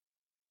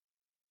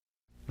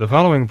The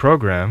following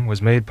program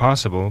was made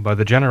possible by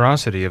the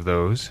generosity of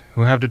those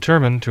who have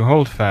determined to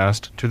hold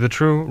fast to the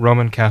true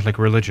Roman Catholic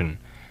religion,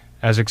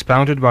 as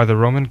expounded by the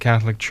Roman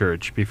Catholic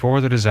Church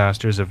before the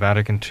disasters of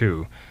Vatican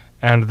II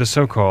and the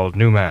so-called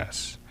New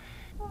Mass.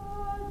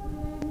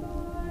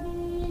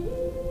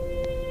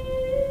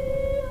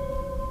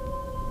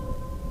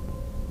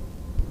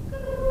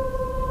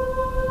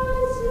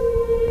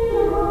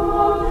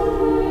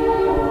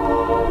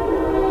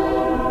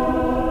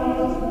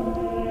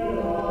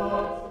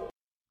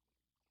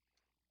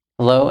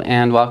 Hello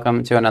and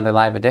welcome to another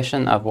live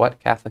edition of What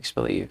Catholics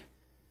Believe.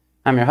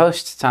 I'm your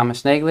host,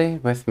 Thomas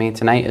Nagley. With me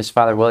tonight is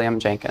Father William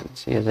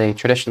Jenkins. He is a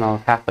traditional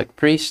Catholic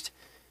priest.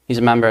 He's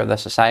a member of the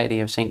Society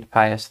of St.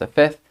 Pius V,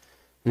 and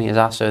he is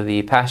also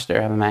the pastor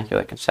of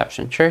Immaculate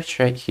Conception Church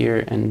right here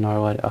in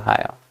Norwood,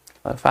 Ohio.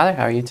 Hello, Father.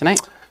 How are you tonight?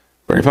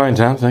 Very fine,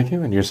 Tom. Thank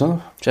you. And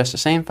yourself? Just the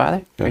same,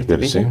 Father. Great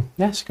to see you.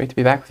 Yes, great to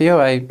be back with you.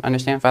 I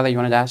understand, Father, you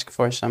wanted to ask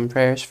for some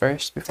prayers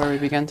first before we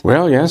begin today?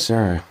 Well, yes,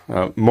 there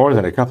are more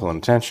than a couple of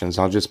intentions.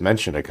 I'll just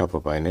mention a couple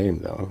by name,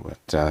 though.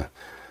 But I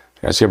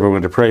ask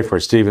everyone to pray for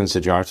Stephen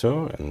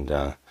Sijarto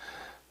and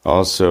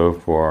also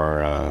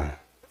for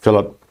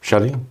Philip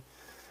Shuddy.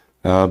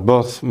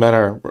 Both men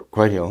are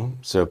quite ill,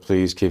 so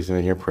please keep them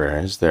in your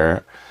prayers.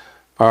 There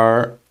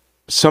are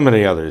so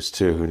many others,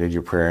 too, who need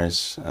your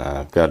prayers.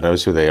 God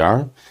knows who they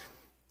are.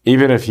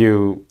 Even if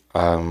you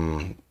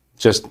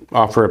just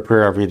offer a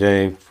prayer every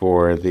day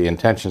for the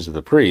intentions of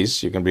the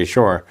priests, you can be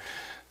sure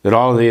that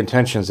all of the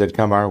intentions that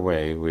come our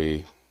way,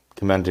 we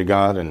commend to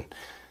God, and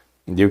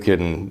you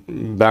can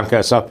back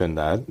us up in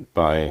that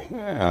by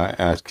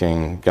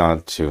asking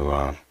God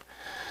to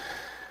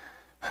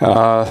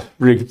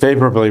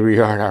favorably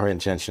regard our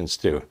intentions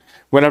too.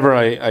 Whenever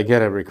I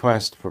get a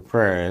request for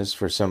prayers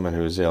for someone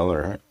who's ill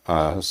or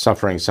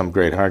suffering some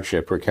great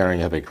hardship or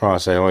carrying a heavy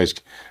cross, I always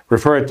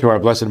refer it to our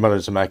Blessed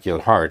Mother's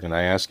Immaculate Heart, and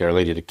I ask Our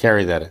Lady to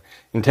carry that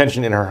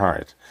intention in her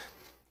heart.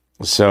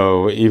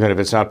 So even if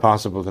it's not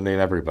possible to name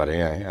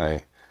everybody,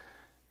 I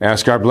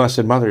ask our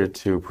Blessed Mother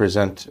to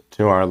present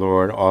to our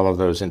Lord all of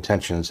those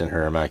intentions in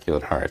her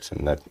Immaculate Heart,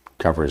 and that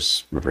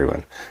covers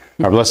everyone.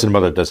 Our Blessed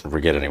Mother doesn't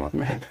forget anyone,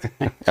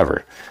 Right.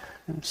 ever.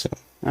 So.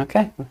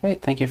 Okay,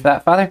 great. Thank you for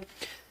that, Father.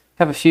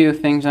 Have a few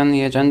things on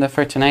the agenda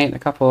for tonight, a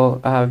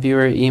couple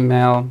viewer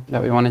email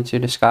that we wanted to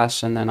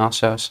discuss, and then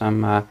also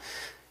some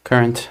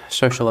current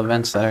social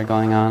events that are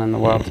going on in the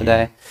world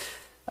today.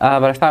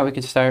 But I thought we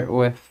could start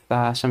with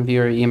some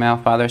viewer email,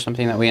 Father,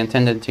 something that we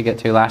intended to get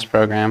to last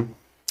program.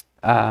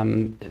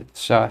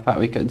 So I thought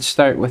we could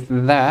start with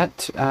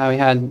that. We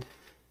had a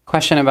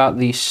question about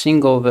the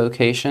single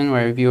vocation,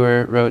 where a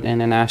viewer wrote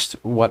in and asked,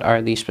 what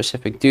are the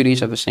specific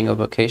duties of the single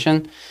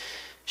vocation?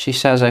 She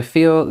says, I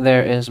feel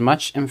there is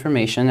much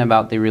information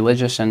about the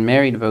religious and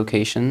married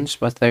vocations,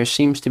 but there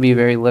seems to be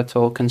very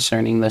little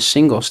concerning the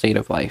single state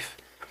of life.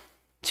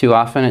 Too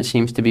often it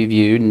seems to be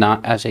viewed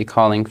not as a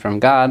calling from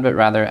God, but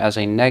rather as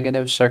a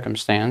negative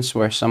circumstance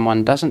where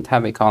someone doesn't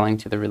have a calling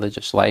to the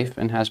religious life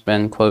and has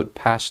been, quote,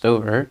 passed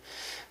over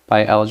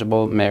by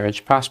eligible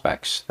marriage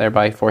prospects,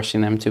 thereby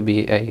forcing them to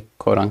be a,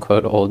 quote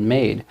unquote, old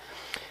maid.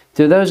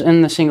 Do those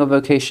in the single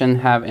vocation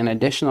have an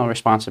additional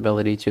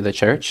responsibility to the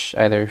church,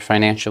 either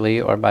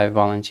financially or by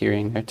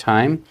volunteering their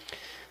time?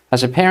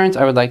 As a parent,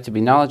 I would like to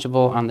be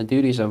knowledgeable on the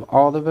duties of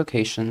all the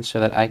vocations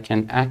so that I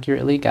can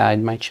accurately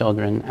guide my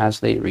children as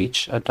they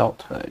reach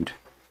adulthood.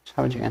 So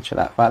how would you answer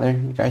that, Father,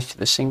 in regards to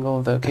the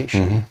single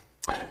vocation?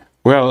 Mm-hmm.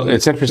 Well,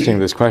 it's interesting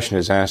this question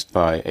is asked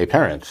by a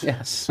parent.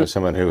 Yes. So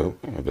someone who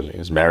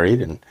is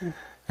married and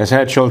has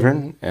had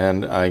children,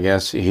 and I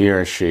guess he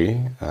or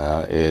she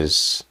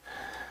is...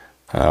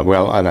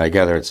 well, and I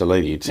gather it's a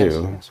lady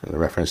too, yes. So the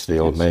reference to the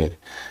old maid,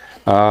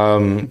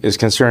 is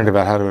concerned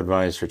about how to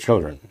advise her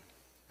children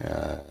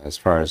as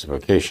far as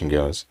vocation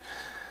goes.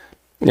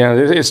 Yeah,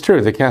 it's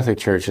true. The Catholic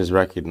Church has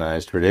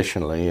recognized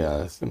traditionally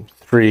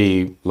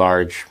three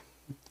large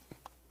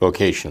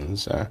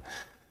vocations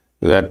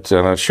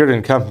that should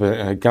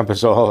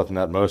encompass all, if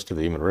not most, of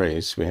the human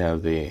race. We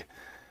have the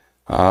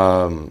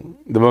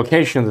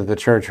vocation that the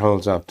Church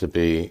holds up to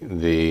be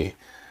the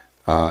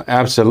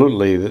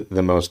absolutely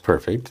the most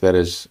perfect, that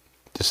is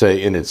to say,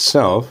 in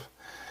itself,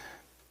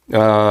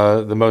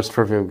 the most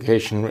perfect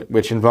vocation,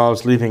 which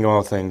involves leaving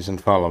all things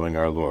and following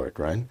our Lord,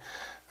 right?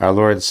 Our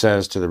Lord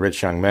says to the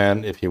rich young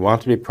man, if you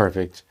want to be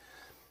perfect,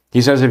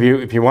 he says,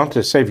 if you want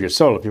to save your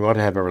soul, if you want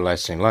to have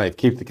everlasting life,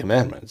 keep the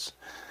commandments.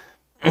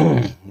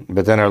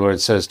 But then our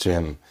Lord says to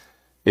him,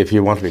 if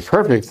you want to be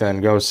perfect, then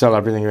go sell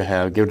everything you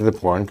have, give to the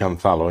poor, and come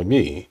follow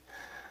me.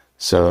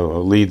 So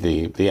lead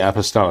the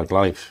apostolic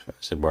life,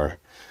 as it were.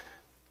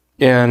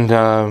 And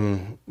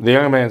the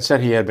young man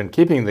said he had been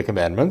keeping the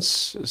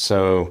commandments,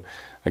 so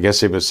I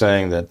guess he was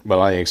saying that,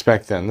 well, I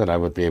expect then that I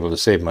would be able to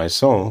save my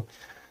soul.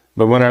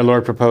 But when our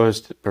Lord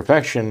proposed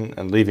perfection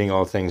and leaving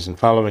all things and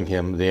following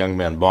him, the young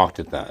man balked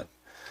at that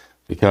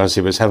because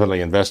he was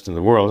heavily invested in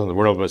the world, and the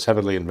world was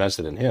heavily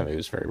invested in him. He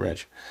was very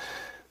rich.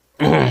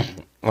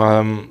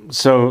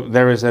 So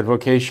there is that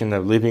vocation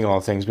of leaving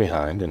all things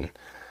behind and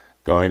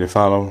going to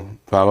follow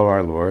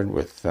our Lord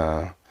with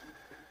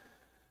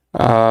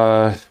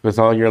with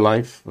all your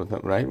life,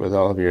 right? With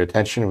all of your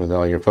attention, with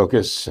all your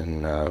focus,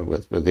 and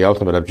with the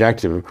ultimate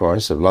objective, of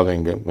course, of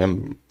loving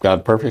Him,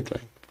 God,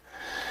 perfectly.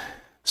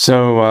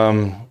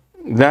 So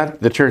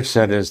that the Church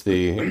said is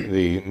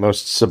the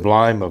most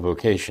sublime of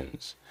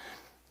vocations,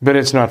 but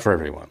it's not for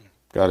everyone.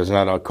 God is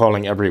not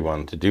calling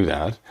everyone to do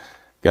that.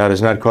 God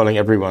is not calling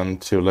everyone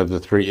to live the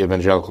three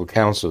evangelical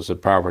counsels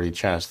of poverty,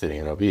 chastity,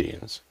 and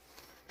obedience,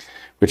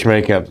 which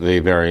make up the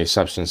very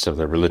substance of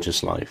the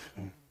religious life.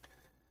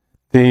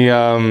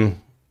 The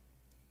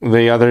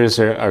others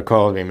are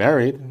called to be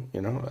married.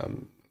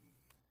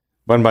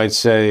 One might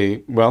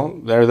say, well,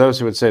 there are those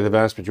who would say the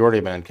vast majority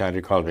of mankind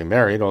are called to be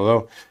married,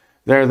 although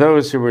there are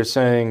those who were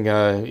saying,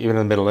 even in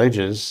the Middle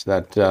Ages,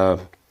 that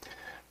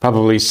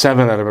probably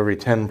 7 out of every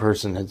 10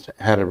 persons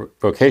had a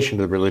vocation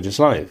to the religious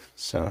life.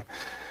 So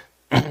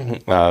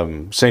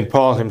St.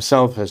 Paul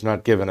himself has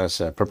not given us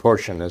a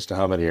proportion as to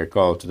how many are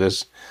called to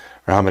this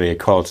or how many are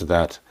called to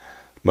that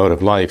mode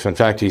of life. In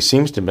fact, he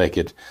seems to make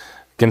it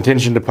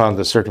contingent upon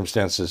the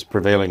circumstances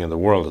prevailing in the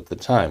world at the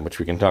time, which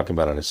we can talk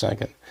about in a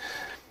second.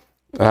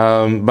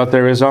 But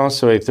there is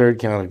also a third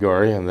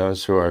category, and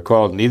those who are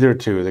called neither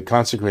to the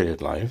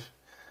consecrated life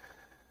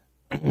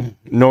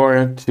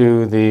nor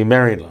to the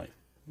married life.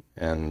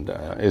 And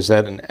is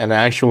that an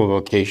actual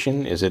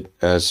vocation? Is it,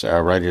 as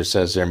our writer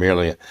says, they're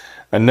merely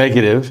a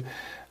negative?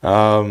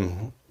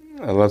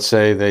 Let's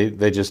say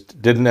they just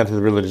didn't enter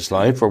the religious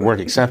life or weren't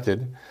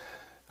accepted.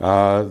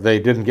 They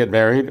didn't get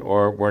married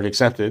or weren't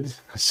accepted,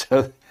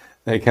 so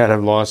they kind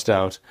of lost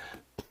out.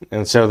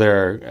 And so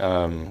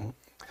they're,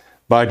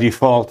 by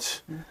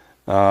default,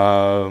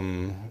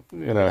 having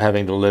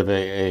to live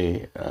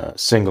a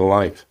single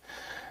life.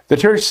 The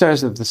Church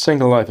says that the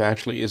single life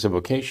actually is a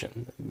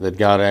vocation, that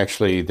God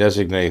actually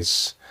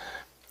designates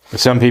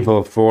some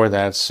people for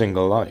that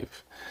single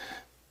life.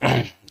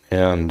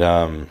 And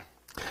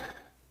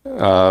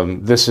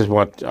this is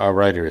what our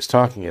writer is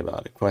talking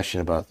about, a question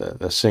about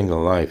the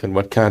single life, and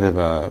what kind of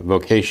a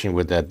vocation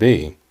would that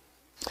be?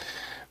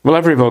 Well,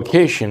 every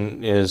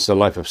vocation is a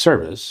life of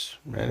service,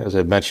 right, as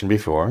I've mentioned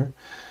before.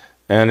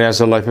 And as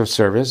a life of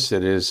service,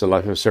 it is a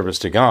life of service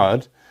to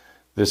God.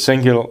 The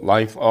single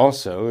life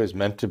also is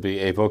meant to be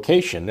a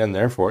vocation, and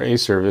therefore a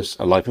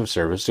life of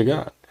service to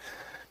God.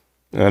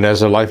 And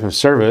as a life of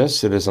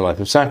service, it is a life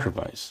of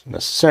sacrifice,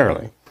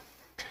 necessarily.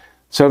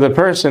 So the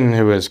person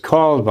who is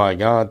called by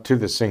God to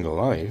the single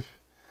life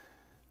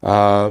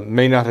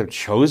may not have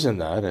chosen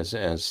that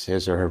as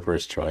his or her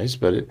first choice,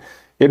 but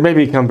it may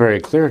become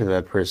very clear to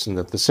that person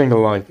that the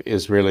single life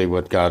is really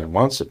what God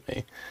wants of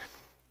me.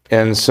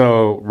 And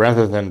so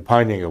rather than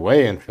pining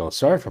away and feel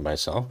sorry for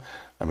myself,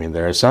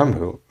 there are some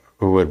who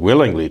would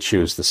willingly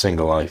choose the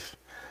single life,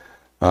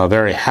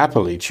 very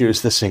happily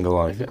choose the single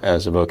life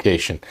as a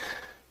vocation.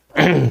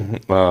 You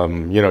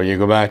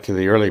go back to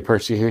the early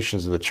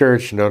persecutions of the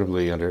church,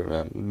 notably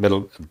under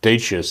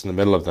Dacius in the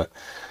middle of the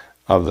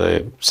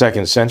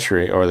 2nd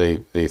century or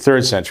the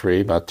 3rd century,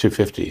 about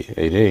 250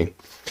 AD.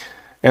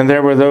 And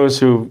there were those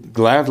who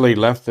gladly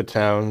left the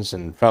towns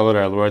and followed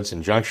our Lord's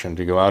injunction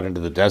to go out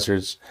into the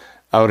deserts,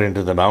 out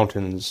into the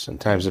mountains in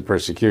times of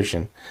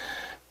persecution.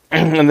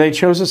 And they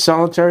chose a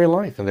solitary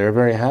life, and they were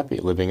very happy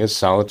living a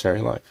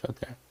solitary life out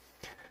there.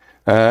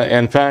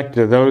 In fact,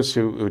 those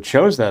who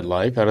chose that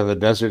life out of the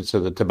deserts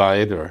of the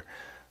Thebaid or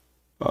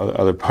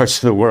other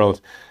parts of the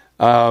world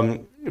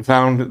found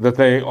that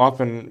they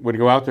often would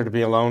go out there to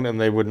be alone,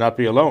 and they would not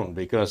be alone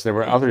because there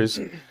were others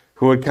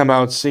who would come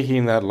out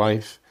seeking that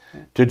life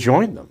to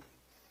join them.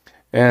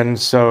 And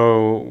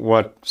so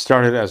what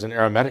started as an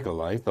eremitical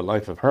life, the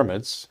life of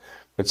hermits,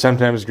 would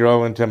sometimes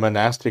grow into a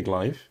monastic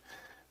life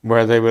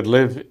where they would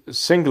live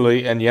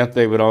singly, and yet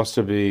they would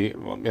also be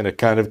in a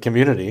kind of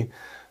community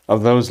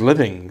of those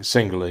living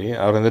singly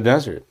out in the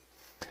desert.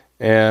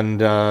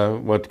 And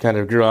what kind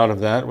of grew out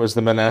of that was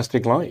the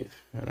monastic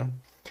life,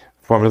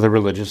 form of the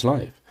religious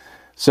life.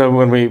 So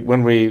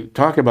when we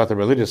talk about the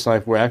religious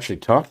life, we're actually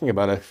talking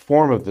about a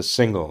form of the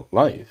single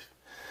life.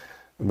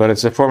 But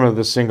it's a form of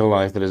the single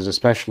life that is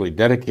especially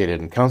dedicated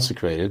and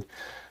consecrated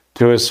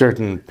to a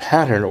certain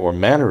pattern or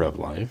manner of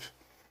life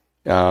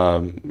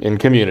in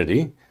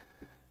community,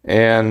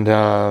 and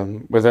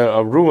with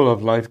a rule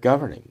of life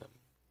governing them.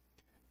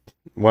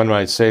 One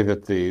might say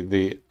that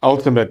the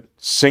ultimate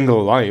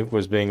single life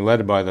was being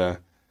led by the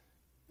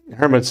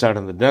hermits out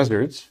in the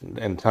deserts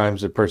in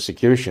times of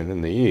persecution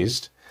in the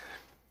East.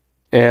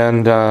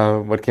 And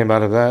what came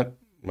out of that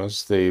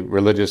was the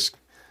religious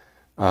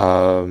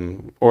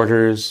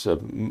orders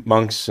of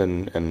monks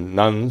and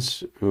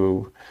nuns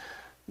who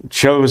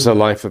chose a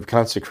life of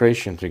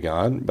consecration to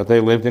God, but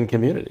they lived in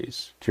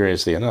communities,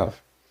 curiously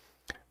enough.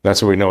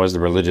 That's what we know as the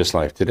religious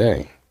life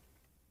today.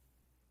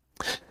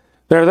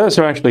 There are those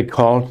who are actually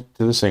called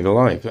to the single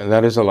life, and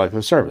that is a life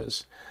of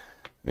service.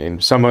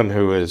 Someone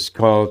who is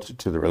called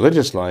to the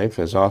religious life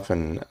is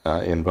often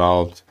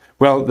involved,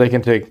 they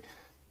take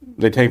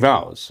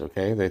vows,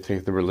 okay? They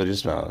take the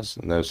religious vows,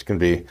 and those can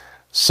be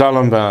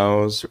solemn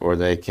vows or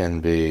they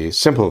can be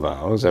simple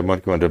vows. I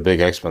won't go into a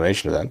big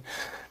explanation of that.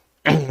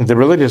 The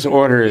religious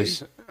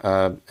orders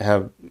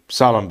have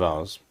solemn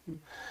vows,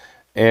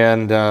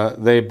 and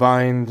they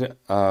bind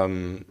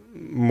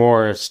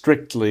more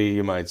strictly,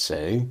 you might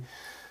say,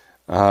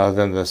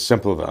 than the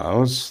simple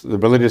vows. The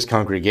religious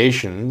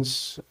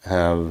congregations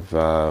have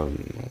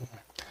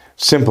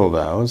simple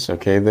vows.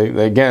 Okay,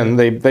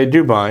 they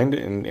do bind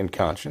in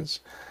conscience,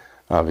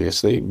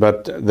 obviously,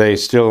 but they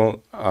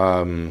still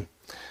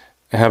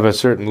have a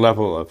certain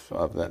level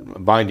of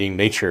that binding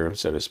nature,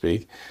 so to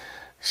speak.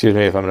 Excuse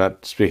me if I'm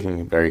not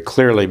speaking very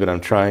clearly, but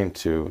I'm trying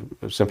to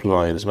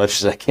simplify it as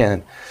much as I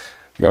can,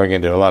 going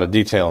into a lot of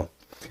detail.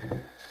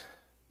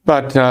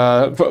 But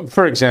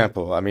for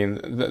example, I mean,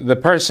 the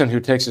person who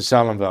takes a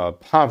solemn vow of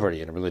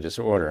poverty in a religious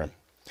order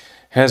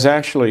has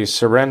actually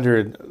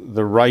surrendered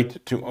the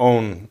right to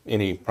own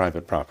any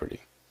private property.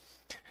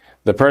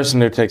 The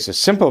person who takes a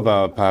simple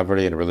vow of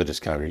poverty in a religious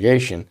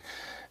congregation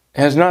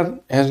has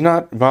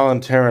not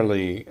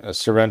voluntarily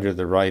surrendered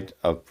the right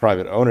of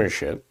private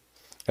ownership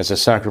as a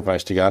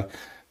sacrifice to God.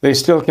 They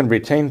still can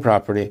retain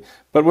property,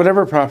 but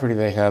whatever property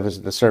they have is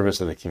at the service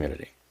of the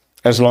community,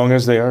 as long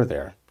as they are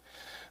there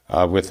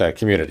with that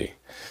community.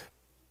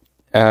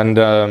 And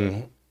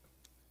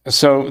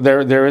so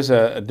there is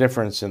a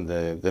difference in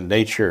the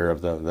nature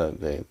of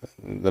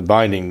the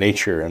binding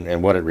nature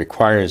and what it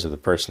requires of the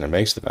person who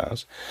makes the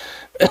vows.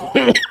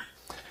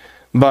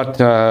 But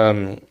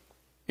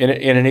in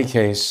any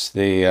case,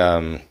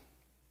 the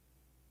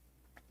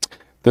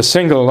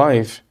single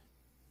life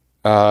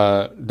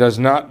does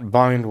not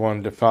bind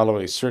one to follow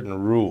a certain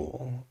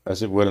rule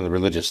as it would in the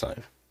religious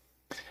life.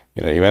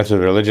 You know, you enter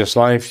the religious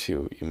life,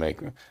 you make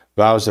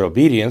vows of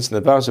obedience, and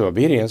the vows of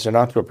obedience are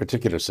not to a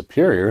particular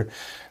superior.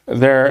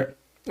 They're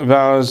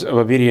vows of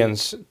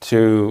obedience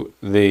to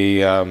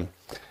the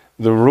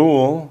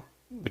rule,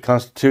 the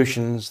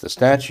constitutions, the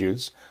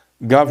statutes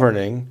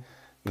governing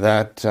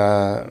that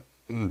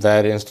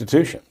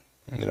institution,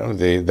 you know,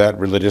 that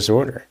religious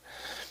order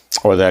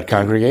or that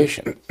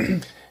congregation.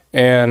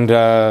 And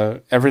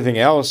everything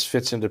else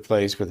fits into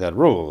place with that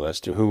rule as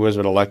to who was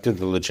elected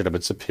the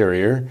legitimate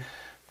superior.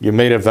 You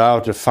made a vow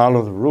to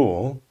follow the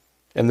rule,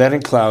 and that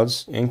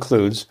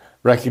includes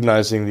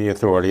recognizing the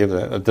authority of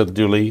the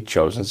duly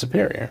chosen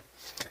superior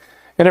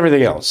and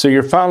everything else. So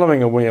you're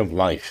following a way of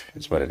life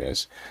is what it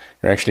is.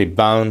 You're actually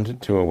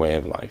bound to a way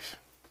of life.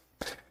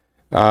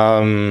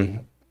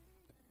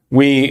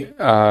 We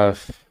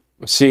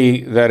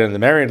see that in the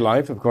married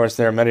life, of course,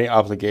 there are many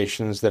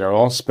obligations that are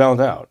all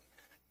spelled out.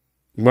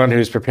 One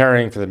who's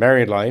preparing for the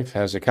married life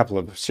has a couple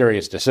of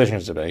serious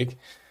decisions to make.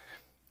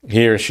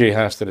 He or she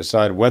has to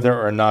decide whether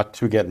or not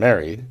to get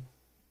married,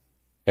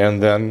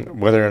 and then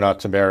whether or not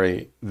to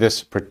marry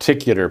this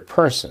particular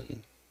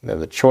person.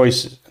 The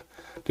choices,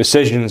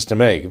 decisions to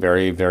make,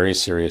 very, very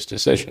serious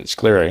decisions,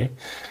 clearly,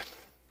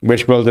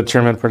 which will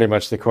determine pretty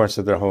much the course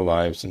of their whole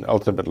lives and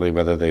ultimately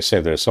whether they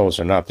save their souls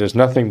or not. There's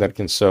nothing that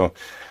can so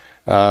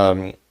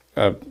kind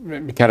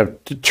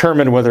of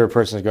determine whether a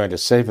person is going to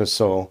save a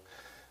soul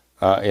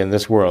in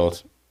this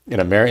world, in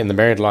the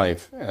married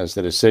life, as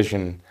the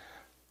decision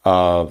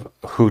of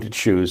who to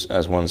choose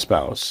as one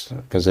spouse.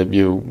 Because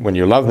when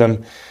you love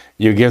them,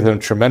 you give them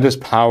tremendous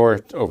power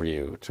over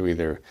you to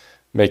either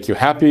make you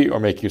happy or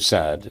make you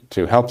sad,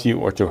 to help you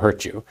or to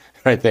hurt you.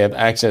 Right? They have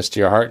access to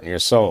your heart and your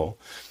soul.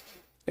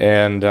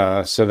 And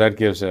so that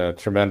gives a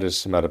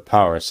tremendous amount of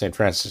power. St.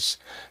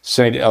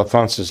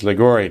 Alphonsus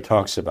Liguori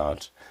talks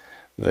about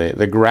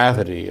the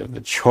gravity of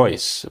the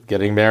choice of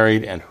getting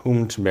married and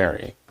whom to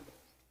marry,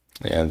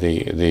 and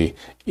the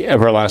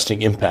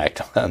everlasting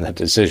impact on that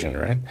decision,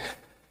 right?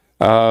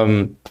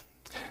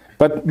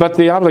 But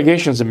the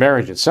obligations of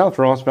marriage itself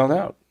are all spelled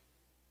out.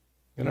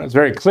 You know, it's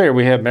very clear.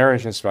 We have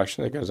marriage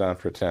instruction that goes on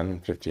for 10,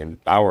 15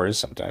 hours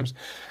sometimes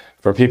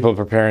for people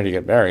preparing to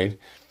get married.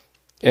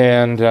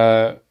 And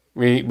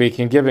we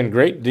can give in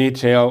great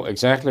detail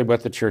exactly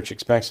what the church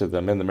expects of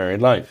them in the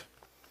married life.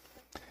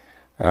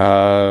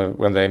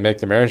 When they make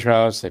the marriage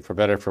vows, they for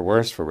better, for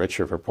worse, for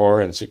richer, for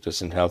poorer, in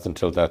sickness and health,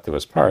 until death do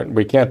us part.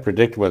 We can't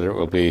predict whether it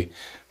will be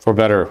for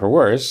better or for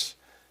worse,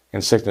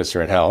 in sickness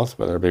or in health,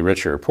 whether it be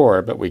richer or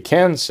poor, but we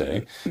can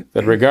say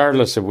that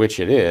regardless of which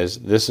it is,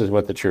 this is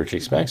what the church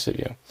expects of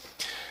you.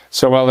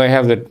 So while they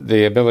have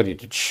the ability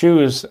to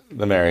choose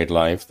the married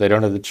life, they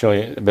don't have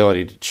the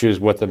ability to choose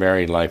what the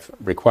married life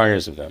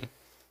requires of them.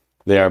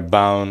 They are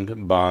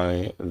bound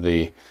by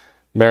the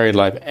married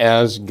life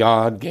as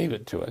God gave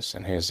it to us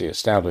and as He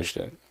established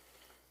it.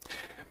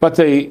 But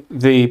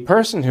the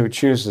person who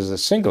chooses a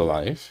single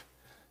life,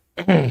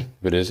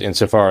 it is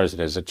insofar as it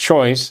is a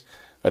choice,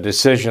 a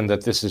decision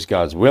that this is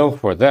God's will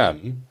for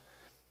them,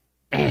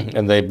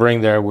 and they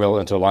bring their will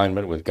into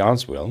alignment with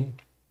God's will,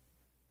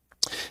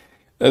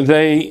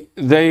 they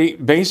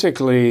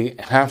basically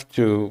have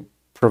to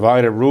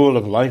provide a rule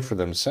of life for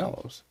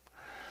themselves.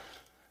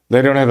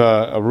 They don't have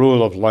a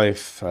rule of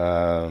life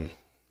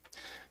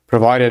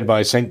provided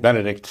by Saint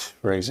Benedict,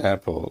 for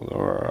example,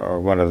 or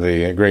one of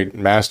the great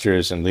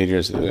masters and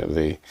leaders of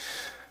the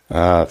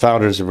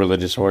founders of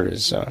religious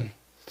orders.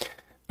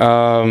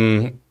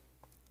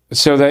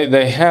 So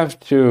they have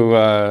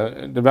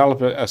to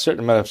develop a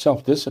certain amount of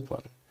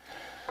self-discipline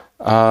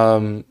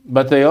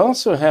But they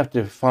also have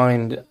to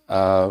find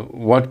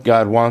what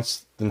God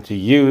wants them to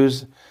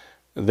use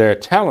their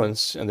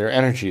talents and their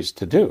energies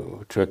to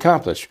do, to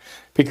accomplish,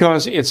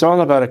 because it's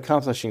all about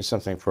accomplishing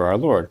something for our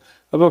Lord.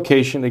 A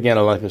vocation, again,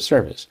 a life of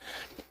service.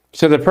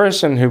 So the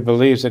person who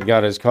believes that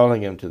God is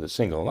calling him to the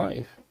single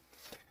life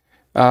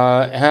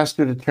has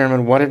to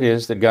determine what it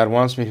is that God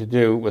wants me to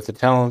do with the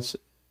talents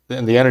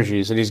and the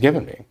energies that he's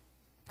given me.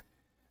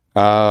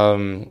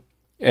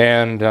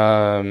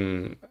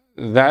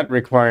 That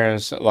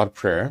requires a lot of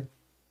prayer,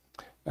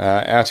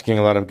 asking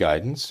a lot of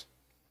guidance.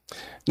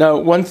 Now,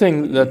 one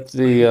thing that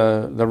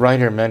the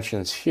writer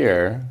mentions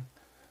here,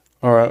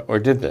 or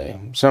did they?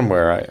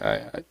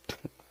 Somewhere,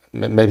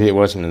 maybe it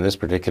wasn't in this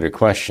particular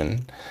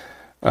question,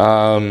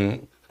 but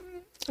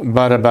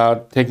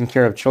about taking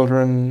care of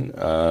children,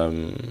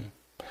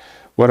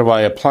 what do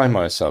I apply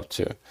myself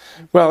to?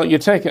 Well, you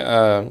take,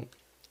 someone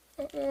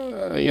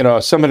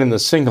in the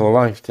single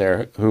life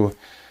there who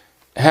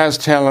has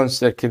talents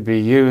that could be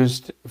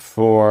used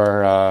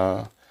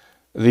for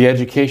the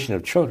education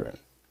of children.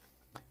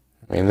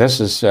 I mean, this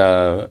is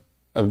an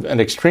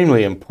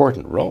extremely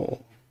important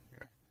role.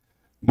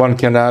 One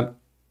cannot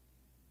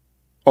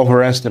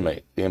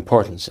overestimate the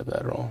importance of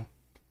that role.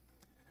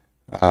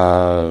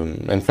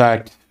 In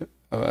fact,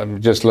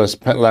 just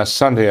last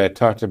Sunday I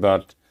talked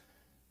about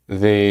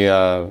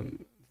the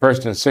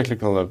first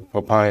encyclical of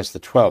Pope Pius XII,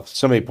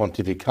 Summi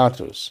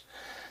Pontificatus.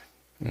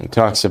 It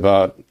talks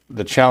about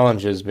the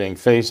challenges being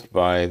faced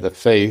by the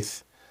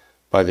faith,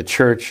 by the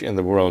church in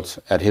the world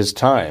at his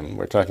time.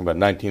 We're talking about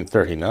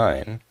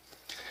 1939,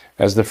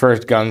 as the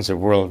first guns of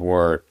World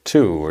War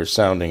II were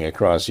sounding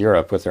across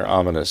Europe with their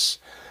ominous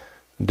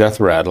death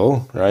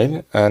rattle,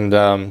 right? And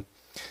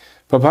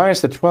Pope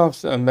Pius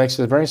XII makes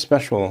a very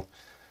special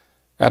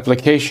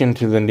application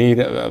to the need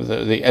of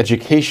the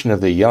education of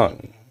the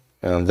young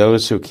and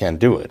those who can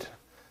do it.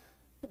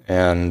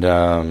 And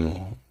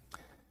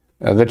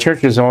the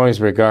church has always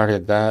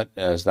regarded that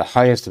as the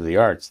highest of the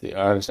arts, the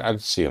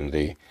artium,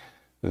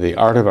 the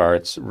art of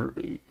arts,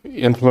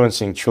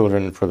 influencing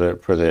children for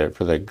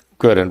the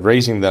good and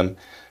raising them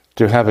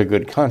to have a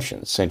good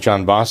conscience. St.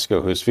 John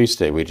Bosco, whose feast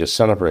day we just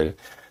celebrated,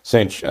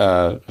 St.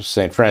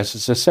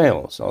 Francis de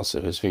Sales,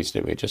 also whose feast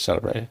day we just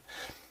celebrated,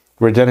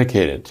 were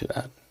dedicated to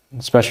that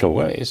in special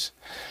ways.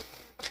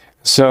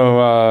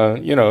 So,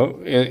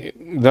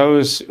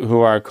 those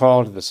who are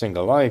called to the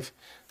single life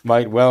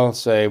might well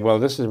say, well,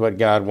 this is what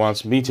God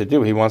wants me to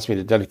do. He wants me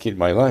to dedicate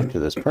my life to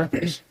this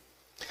purpose.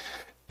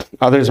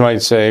 Others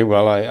might say,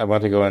 well, I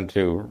want to go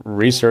into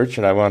research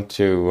and I want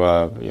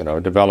to,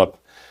 develop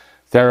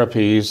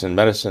therapies and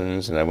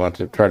medicines, and I want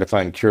to try to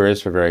find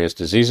cures for various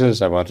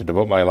diseases. I want to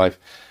devote my life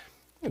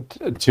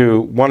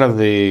to one of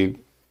the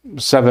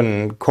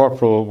 7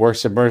 corporal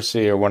works of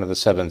mercy or one of the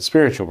 7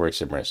 spiritual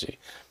works of mercy.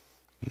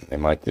 They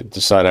might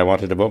decide I want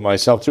to devote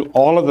myself to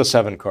all of the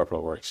 7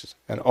 corporal works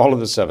and all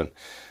of the 7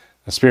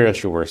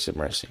 spiritual works of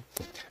mercy.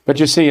 But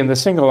you see, in the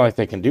single life,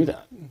 they can do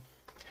that.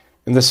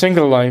 In the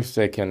single life,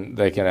 they can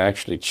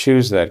actually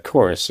choose that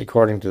course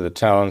according to the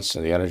talents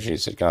and the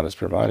energies that God has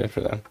provided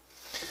for them.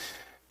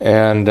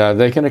 And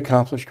they can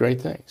accomplish great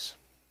things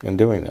in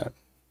doing that.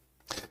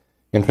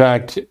 In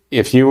fact,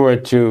 if you were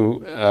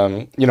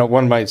to,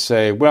 one might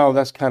say, well,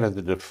 that's kind of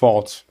the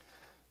default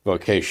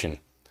vocation.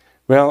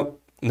 Well,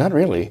 not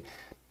really.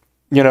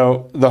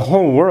 The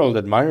whole world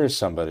admires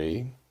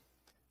somebody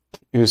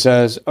who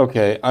says,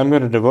 okay, I'm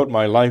going to devote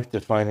my life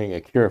to finding a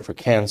cure for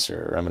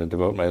cancer. I'm going to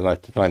devote my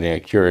life to finding a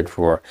cure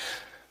for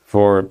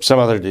some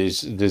other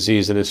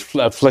disease that is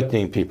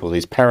afflicting people,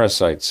 these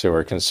parasites who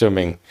are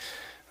consuming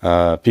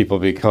people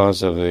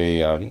because of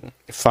the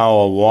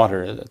foul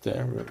water that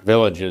their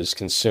villages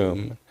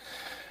consume,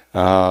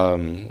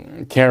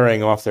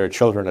 carrying off their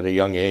children at a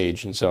young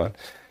age and so on.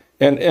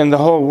 And the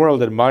whole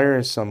world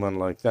admires someone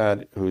like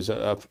that who's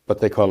what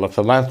they call a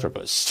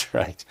philanthropist,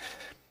 right?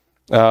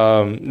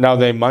 Now,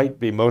 they might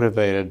be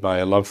motivated by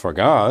a love for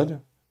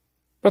God,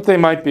 but they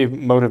might be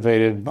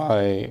motivated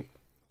by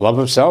love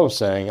of self,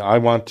 saying, I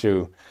want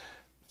to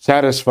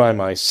satisfy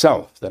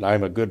myself, that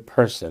I'm a good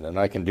person and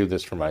I can do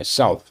this for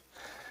myself.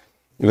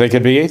 They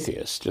could be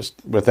atheists, just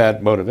with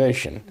that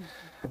motivation.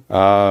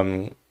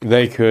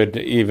 They could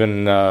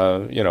even,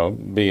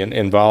 be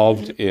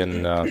involved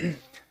in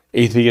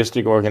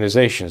atheistic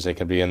organizations. They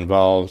could be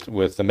involved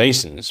with the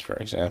Masons, for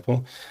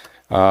example,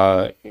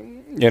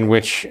 in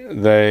which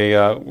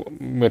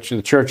which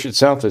the church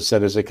itself has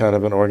said is a kind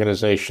of an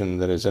organization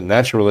that is a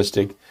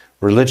naturalistic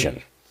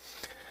religion,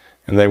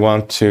 and they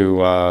want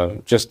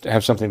to just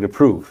have something to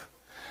prove,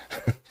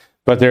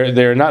 but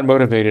they're not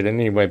motivated in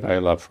any way by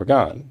a love for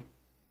God.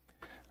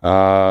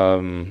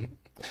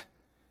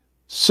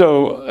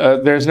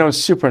 So there's no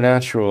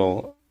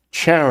supernatural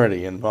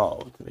charity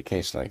involved in a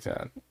case like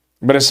that.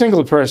 But a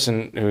single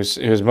person who's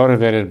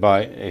motivated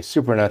by a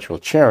supernatural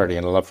charity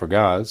and a love for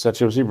God,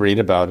 such as we read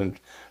about in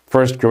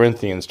 1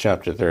 Corinthians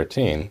chapter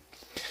 13,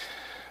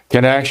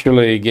 can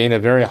actually gain a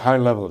very high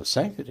level of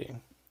sanctity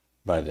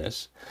by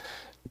this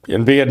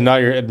and be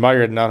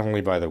admired not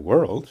only by the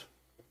world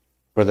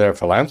for their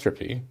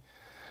philanthropy,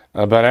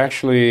 but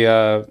actually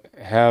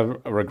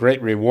have a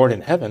great reward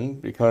in heaven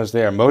because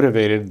they are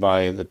motivated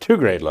by the two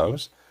great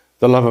loves,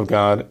 the love of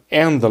God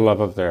and the love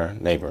of their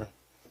neighbor.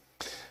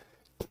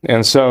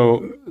 And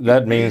so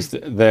that means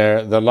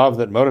the love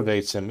that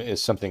motivates them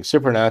is something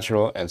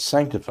supernatural and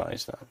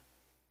sanctifies them.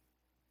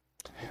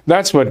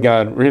 That's what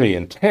God really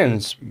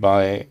intends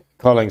by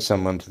calling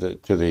someone to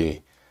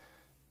the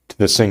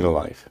single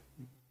life.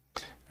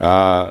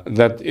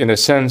 That in a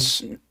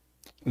sense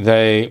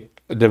they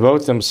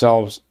devote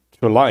themselves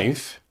to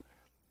life,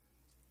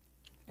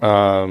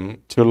 to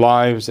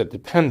lives that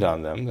depend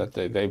on them, that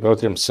they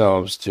devote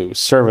themselves to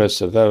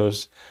service of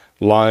those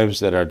lives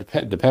that are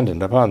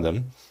dependent upon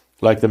them,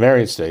 like the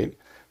married state,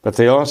 but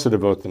they also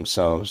devote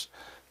themselves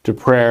to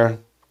prayer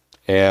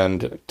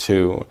and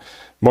to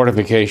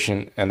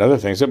mortification and other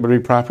things that would be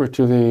proper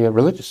to the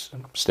religious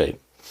state.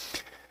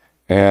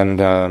 And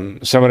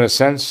so in a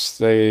sense,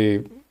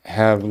 they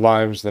have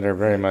lives that are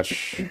very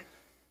much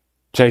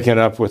taken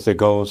up with the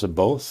goals of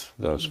both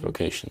those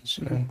vocations.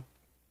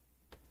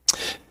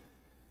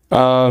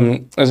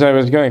 As I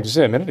was going to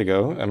say a minute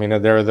ago, I mean,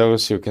 there are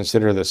those who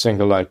consider the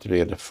single life to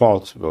be a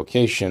default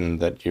vocation,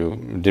 that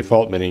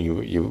default meaning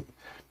you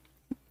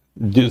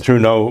through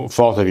no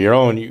fault of your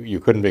own, you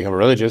couldn't become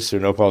religious.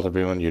 Through no fault of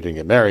your own, you didn't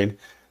get married.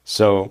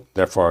 So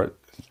therefore,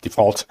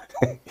 default,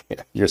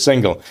 you're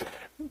single.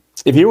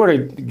 If you were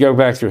to go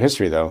back through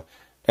history, though,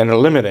 and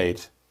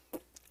eliminate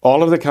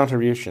all of the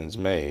contributions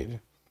made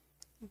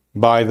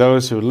by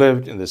those who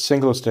lived in the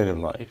single state of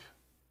life,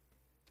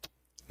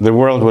 the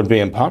world would be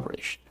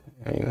impoverished.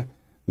 I mean,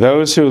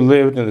 those who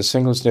lived in the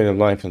single state of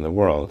life in the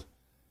world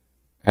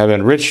have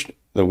enriched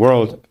the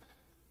world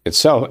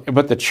itself,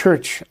 but the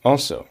church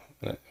also,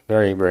 in a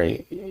very,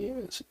 very,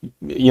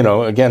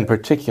 again,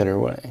 particular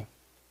way.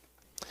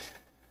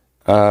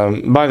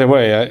 By the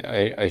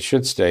way, I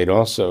should state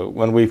also,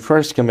 when we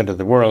first come into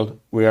the world,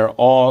 we are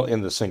all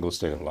in the single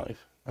state of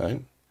life,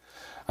 right?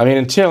 I mean,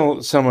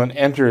 until someone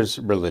enters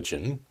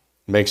religion,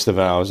 makes the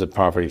vows of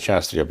poverty,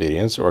 chastity,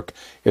 obedience, or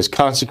is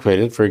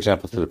consecrated, for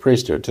example, to the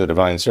priesthood, to the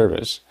divine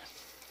service.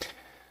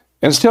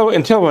 And still,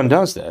 until one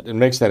does that and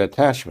makes that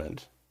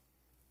attachment,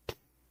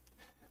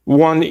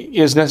 one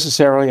is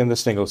necessarily in the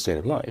single state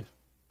of life.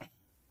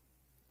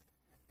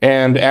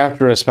 And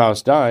after a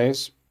spouse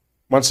dies,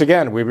 once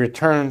again, we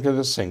return to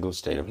the single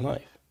state of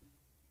life.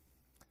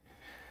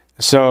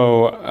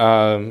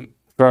 So,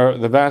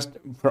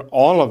 for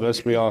all of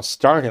us, we all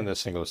start in the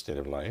single state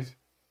of life.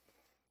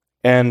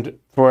 And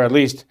for at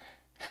least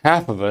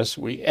half of us,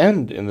 we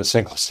end in the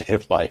single state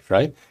of life,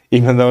 right?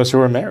 Even those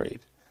who are married.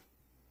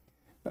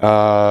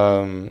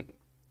 So,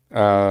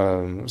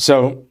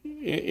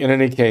 in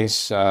any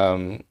case,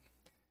 one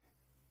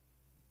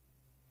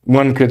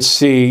could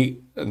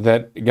see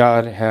that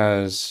God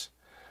has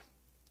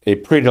a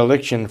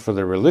predilection for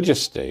the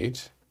religious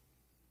state.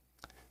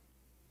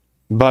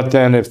 But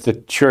then if the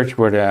church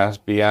were to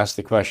be asked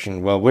the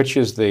question, well, which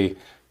is the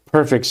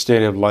perfect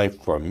state of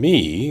life for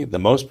me, the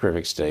most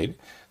perfect state,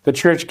 the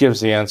church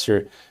gives the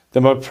answer, the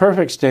most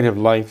perfect state of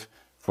life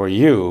for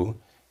you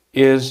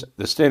is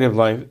the state of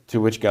life to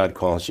which God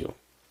calls you.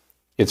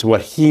 It's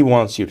what he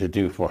wants you to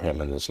do for him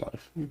in this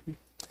life. Mm-hmm.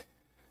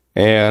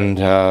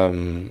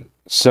 And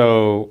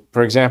so,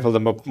 for example, the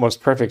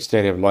most perfect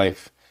state of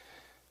life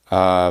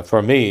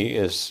for me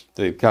is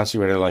the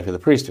consecrated life of the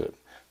priesthood.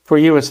 For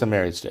you, it's the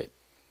married state,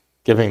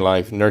 giving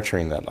life,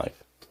 nurturing that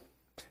life.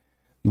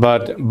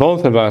 But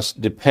both of us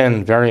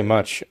depend very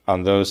much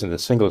on those in the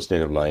single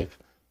state of life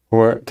who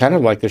are kind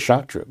of like the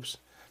shock troops,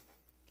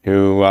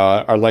 who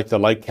are like the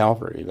light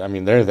cavalry. I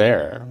mean, they're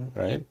there,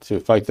 right, to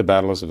fight the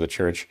battles of the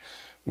church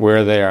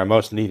where they are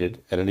most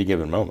needed at any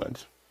given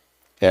moment.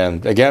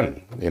 And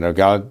again,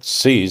 God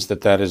sees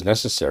that that is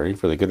necessary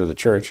for the good of the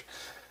church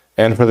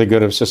and for the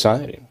good of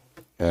society.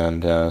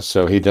 And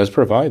so he does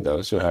provide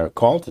those who are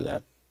called to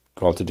that,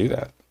 called to do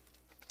that.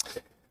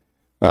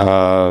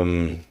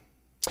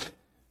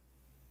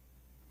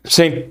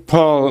 St.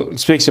 Paul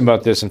speaks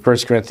about this in 1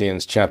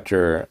 Corinthians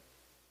chapter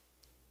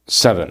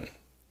 7.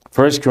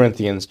 1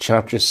 Corinthians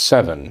chapter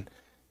 7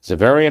 is a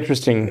very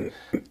interesting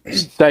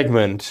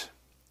segment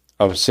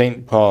of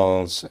St.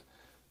 Paul's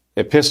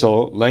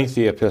epistle,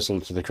 lengthy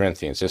epistle to the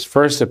Corinthians, his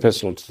first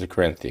epistle to the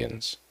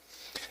Corinthians.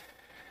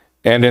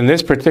 And in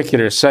this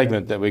particular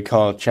segment that we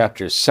call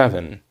chapter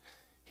 7,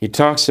 he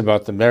talks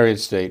about the married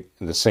state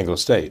and the single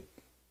state.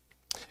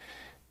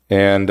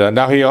 And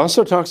now he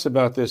also talks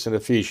about this in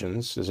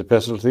Ephesians, his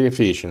epistle to the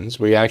Ephesians.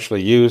 We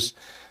actually use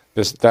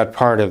that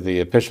part of the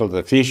epistle to the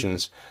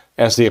Ephesians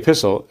as the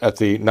epistle at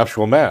the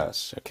nuptial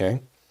mass, okay?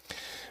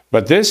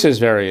 But this is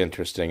very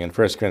interesting in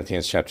 1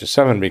 Corinthians chapter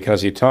 7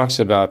 because he talks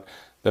about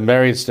the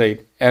married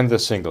state and the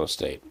single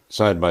state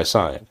side by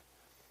side.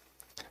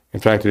 In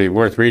fact, it'd be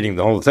worth reading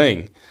the whole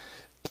thing.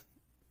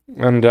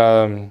 And,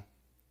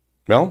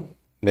 well,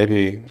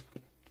 maybe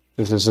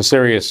this is a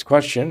serious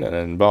question and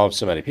it involves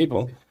so many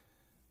people.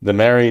 The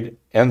married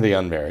and the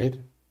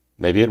unmarried,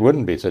 maybe it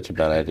wouldn't be such a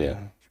bad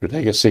idea. Should we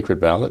take a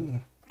secret ballot?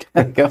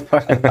 Go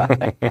for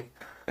it.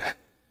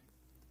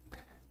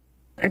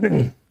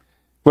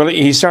 Well,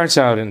 he starts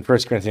out in 1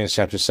 Corinthians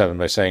chapter 7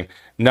 by saying,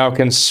 now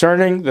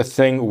concerning the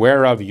thing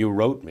whereof you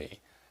wrote me.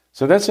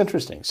 So that's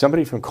interesting.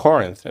 Somebody from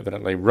Corinth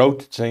evidently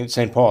wrote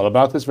St. Paul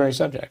about this very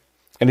subject.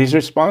 And he's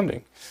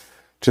responding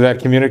to that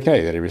communique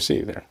that he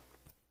received there.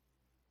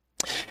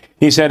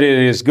 He said, it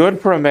is good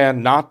for a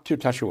man not to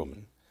touch a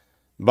woman,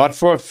 but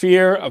for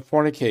fear of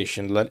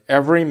fornication, let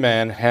every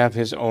man have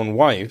his own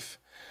wife,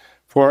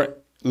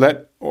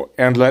 let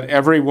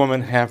every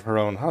woman have her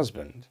own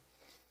husband.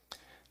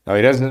 Now,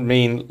 he doesn't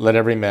mean let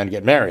every man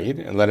get married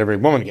and let every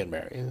woman get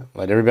married.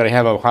 Let everybody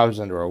have a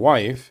husband or a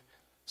wife.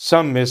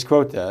 Some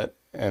misquote that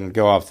and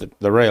go off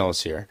the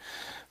rails here.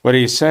 What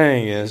he's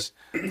saying is,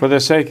 for the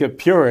sake of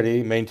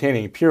purity,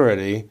 maintaining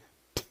purity,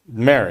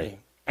 marry.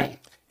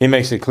 He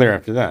makes it clear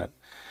after that.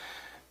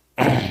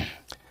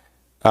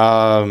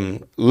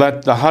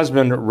 Let the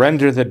husband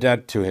render the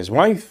debt to his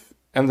wife,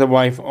 and the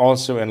wife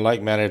also in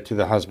like manner to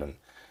the husband.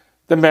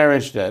 The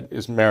marriage debt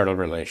is marital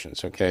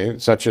relations, okay,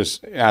 such as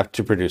apt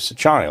to produce a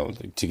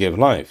child, to give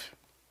life.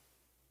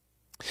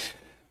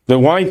 The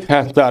wife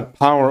hath not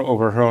power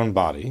over her own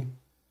body,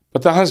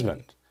 but the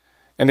husband.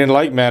 And in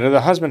like manner,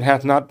 the husband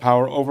hath not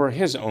power over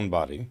his own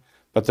body,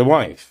 but the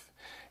wife.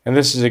 And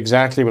this is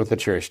exactly what the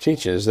church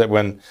teaches, that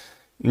when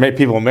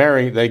people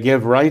marry, they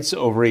give rights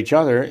over each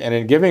other, and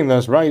in giving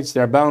those rights,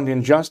 they're bound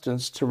in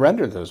justice to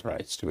render those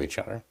rights to each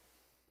other.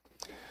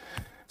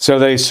 So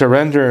they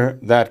surrender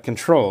that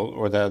control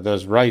or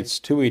those rights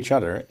to each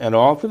other, and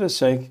all for the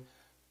sake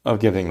of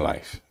giving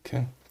life.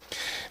 Okay?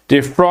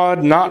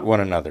 Defraud not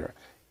one another.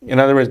 In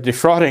other words,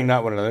 defrauding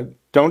not one another.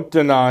 Don't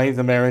deny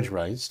the marriage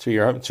rights to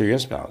your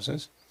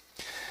spouses,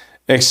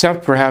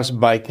 except perhaps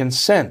by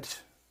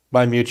consent,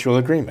 by mutual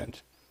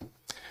agreement,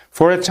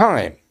 for a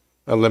time,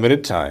 a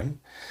limited time,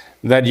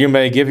 that you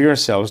may give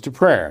yourselves to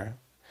prayer,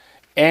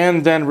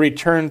 and then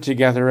return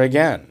together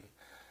again,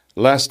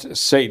 lest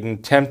Satan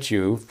tempt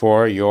you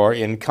for your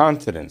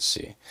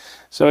incontinency.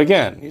 So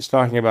again, he's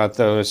talking about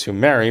those who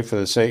marry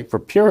for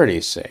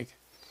purity's sake.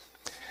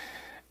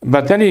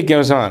 But then he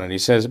goes on and he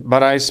says,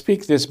 but I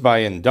speak this by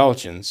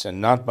indulgence and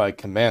not by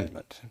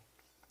commandment.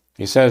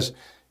 He says,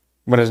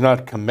 one is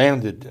not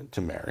commanded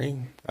to marry,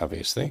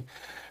 obviously,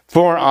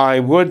 for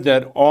I would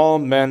that all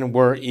men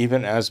were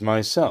even as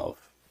myself.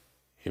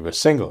 He was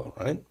single,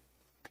 right?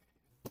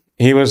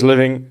 He was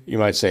living, you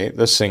might say,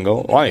 the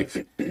single life.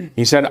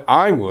 He said,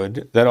 I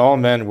would that all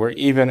men were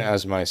even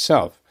as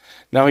myself.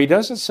 Now, he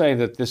doesn't say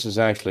that this is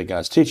actually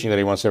God's teaching, that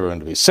he wants everyone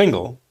to be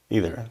single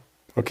either,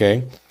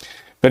 okay?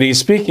 But he's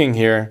speaking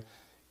here,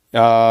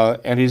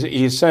 and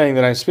he's saying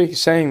that I'm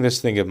saying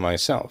this thing of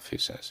myself, he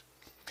says.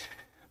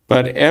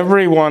 But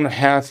everyone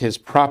hath his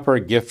proper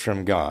gift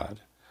from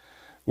God,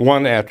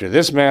 one after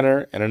this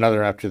manner and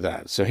another after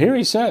that. So here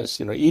he says,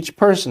 each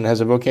person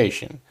has a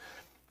vocation,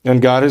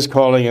 and God is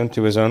calling him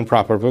to his own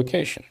proper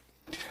vocation.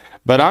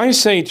 But I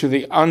say to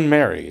the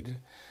unmarried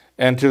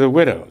and to the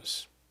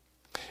widows,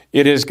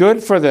 it is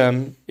good for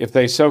them if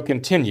they so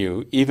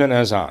continue, even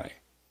as I.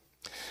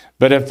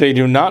 But if they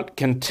do not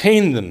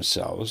contain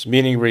themselves,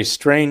 meaning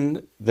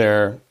restrain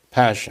their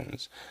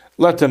passions,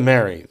 let them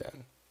marry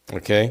then,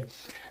 okay?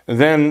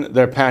 Then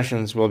their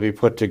passions will be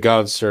put to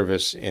God's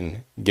service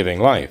in giving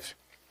life.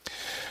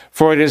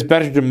 For it is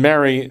better to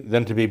marry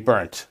than to be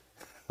burnt.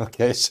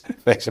 Okay, so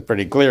it makes it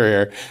pretty clear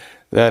here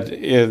that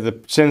the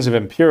sins of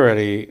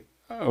impurity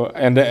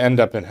end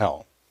up in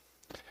hell.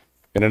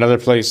 In another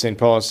place, St.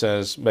 Paul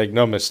says, make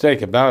no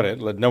mistake about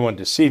it, let no one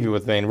deceive you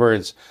with vain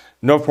words.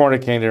 No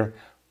fornicator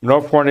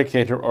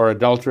or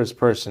adulterous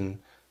person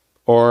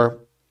or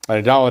an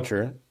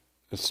idolater,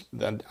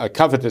 a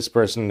covetous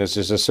person, this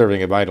is a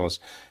serving of idols,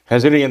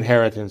 has any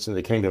inheritance in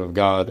the kingdom of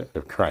God and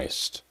of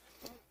Christ.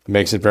 It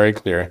makes it very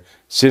clear.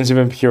 Sins of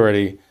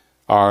impurity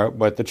are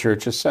what the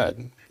church has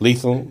said,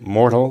 lethal,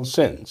 mortal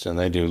sins, and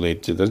they do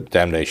lead to the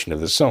damnation of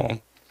the soul.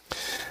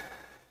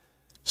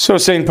 So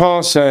St.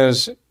 Paul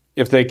says,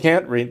 if they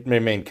can't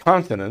remain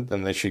continent,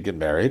 then they should get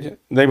married.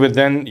 They would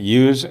then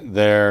use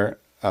their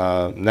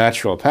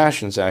natural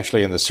passions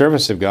actually in the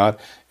service of God,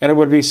 and it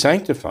would be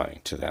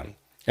sanctifying to them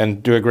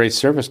and do a great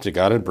service to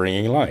God in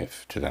bringing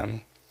life to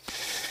them.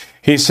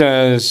 He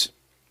says,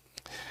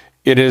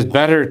 it is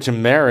better to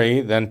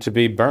marry than to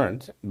be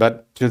burnt,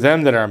 but to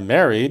them that are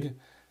married,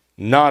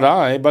 not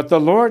I, but the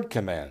Lord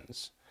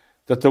commands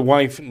that the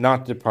wife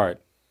not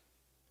depart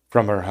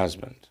from her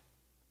husband.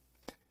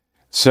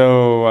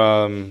 So,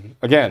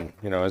 again,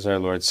 as our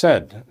Lord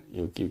said,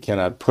 you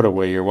cannot put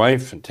away your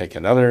wife and take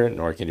another,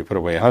 nor can you put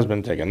away a husband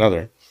and take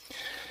another.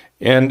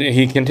 And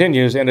he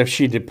continues, and if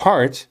she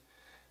depart,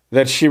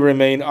 that she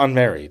remain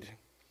unmarried,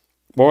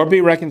 or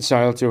be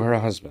reconciled to her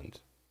husband.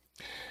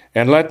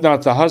 And let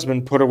not the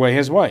husband put away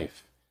his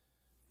wife.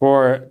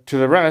 For to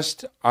the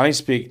rest I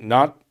speak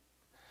not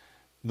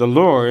the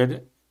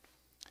Lord,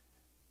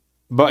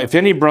 but if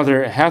any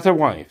brother hath a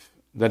wife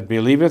that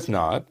believeth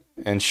not,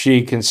 and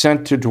she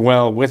consent to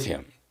dwell with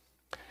him,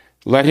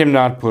 let him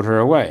not put her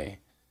away.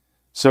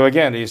 So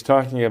again, he's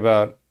talking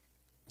about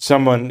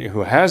someone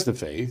who has the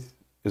faith,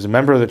 is a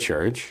member of the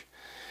church,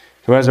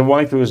 who has a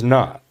wife who is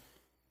not.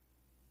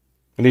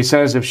 And he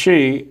says if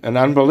she, an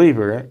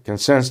unbeliever,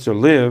 consents to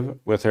live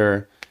with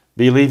her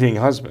believing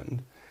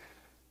husband,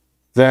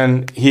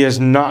 then he is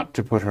not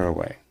to put her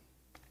away.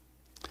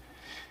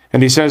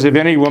 And he says, if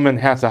any woman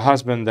hath a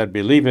husband that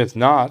believeth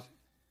not,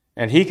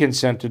 and he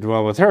consent to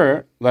dwell with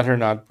her, let her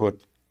not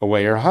put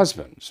away her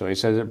husband. So he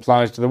says it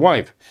applies to the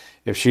wife.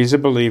 If she's a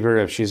believer,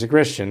 if she's a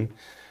Christian,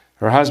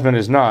 her husband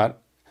is not,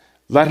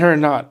 let her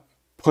not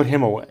put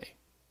him away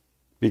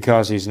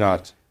because he's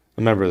not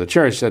a member of the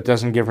church. That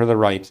doesn't give her the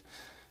right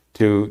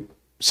to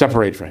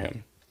separate from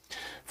him.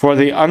 For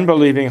the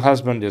unbelieving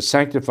husband is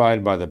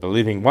sanctified by the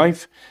believing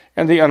wife,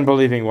 and the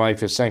unbelieving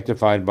wife is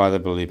sanctified by the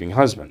believing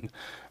husband.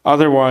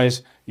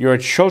 Otherwise, your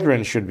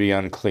children should be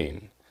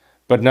unclean,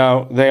 but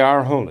now they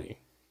are holy.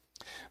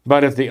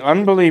 But if the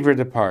unbeliever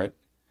depart,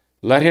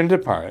 let him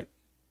depart.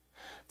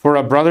 For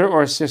a brother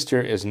or sister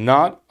is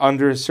not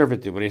under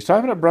servitude. When he's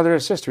talking about a brother or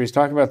sister, he's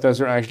talking about those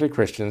who are actually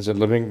Christians and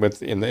living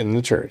in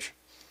the church.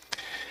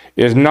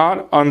 Is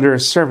not under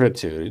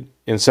servitude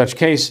in such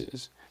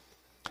cases,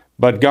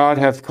 but God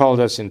hath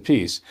called us in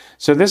peace.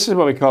 So this is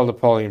what we call the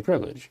Pauline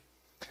privilege.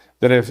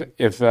 That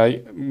if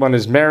one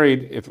is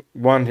married, if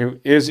one who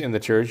is in the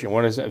church, and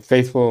one is a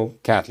faithful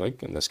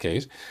Catholic in this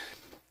case,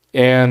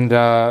 and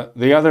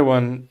the other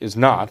one is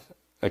not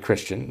a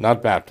Christian,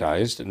 not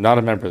baptized, not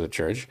a member of the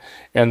church,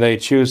 and they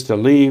choose to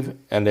leave,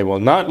 and they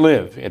will not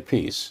live at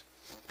peace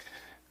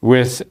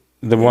with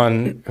the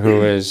one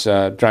who is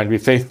trying to be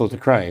faithful to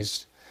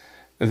Christ,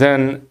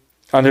 then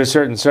under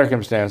certain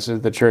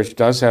circumstances, the church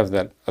does have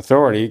that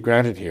authority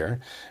granted here,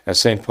 as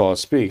St. Paul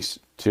speaks,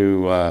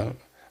 to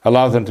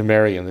allow them to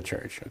marry in the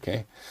church,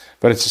 okay?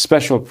 But it's a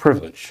special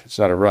privilege. It's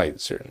not a right,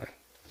 certainly.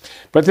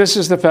 But this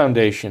is the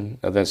foundation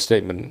of that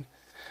statement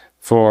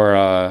for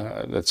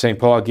that St.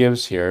 Paul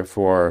gives here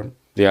for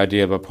the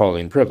idea of a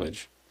Pauline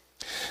privilege.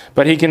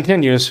 But he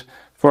continues,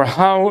 for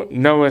how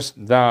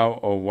knowest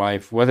thou, O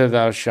wife, whether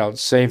thou shalt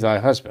save thy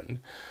husband?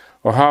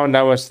 Or how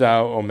knowest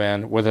thou, O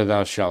man, whether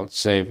thou shalt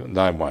save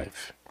thy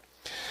wife?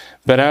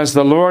 But as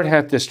the Lord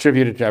hath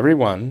distributed to every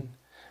one,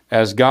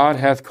 as God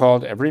hath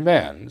called every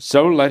man,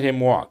 so let him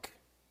walk.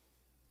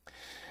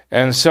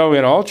 And so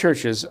in all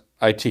churches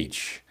I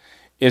teach,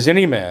 is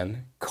any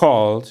man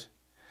called,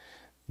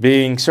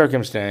 being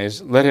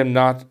circumcised, let him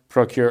not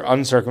procure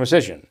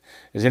uncircumcision.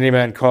 Is any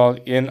man called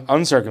in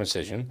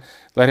uncircumcision,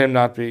 let him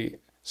not be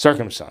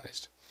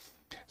circumcised.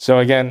 So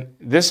again,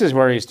 this is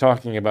where he's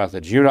talking about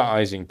the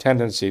Judaizing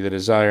tendency, the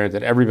desire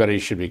that everybody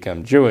should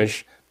become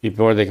Jewish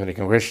before they can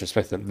become Christian,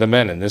 especially the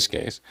men in this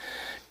case.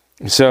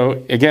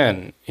 So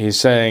again, he's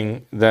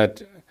saying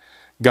that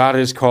God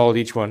has called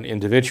each one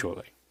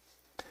individually.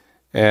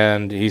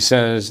 And he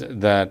says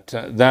that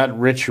that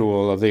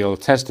ritual of the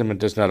Old Testament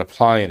does not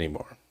apply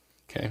anymore.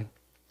 Okay.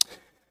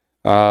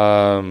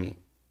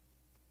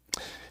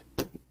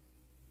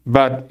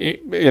 But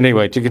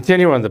anyway, to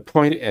continue on the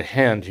point at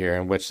hand here,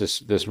 in which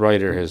this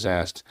writer has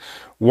asked,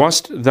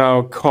 wast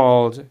thou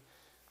called?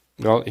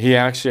 Well, he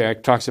actually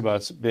talks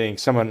about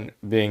someone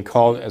being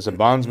called as a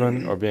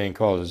bondsman or being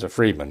called as a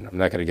freedman. I'm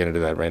not going to get into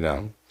that right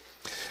now.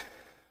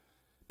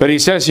 But he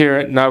says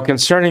here, now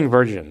concerning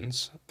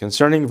virgins,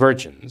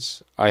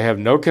 I have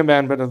no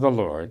commandment of the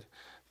Lord,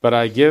 but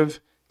I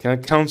give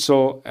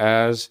counsel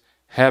as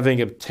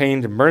having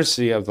obtained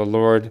mercy of the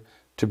Lord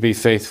to be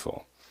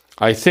faithful.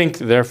 I think,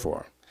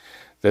 therefore,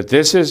 that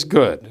this is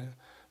good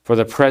for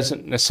the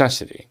present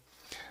necessity,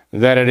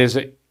 that it is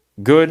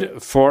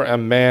good for a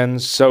man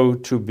so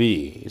to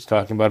be. He's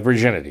talking about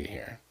virginity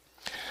here.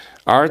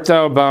 Art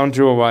thou bound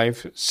to a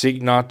wife?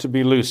 Seek not to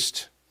be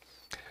loosed.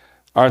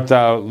 Art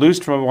thou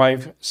loosed from a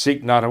wife?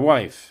 Seek not a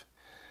wife.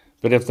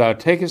 But if thou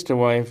takest a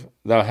wife,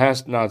 thou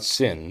hast not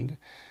sinned.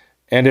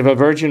 And if a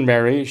virgin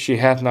marry, she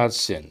hath not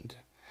sinned.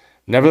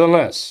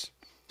 Nevertheless,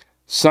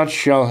 such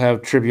shall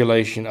have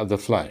tribulation of the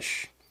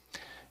flesh.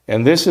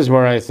 And this is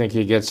where I think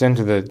he gets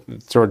into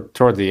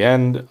toward the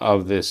end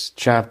of this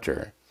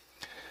chapter,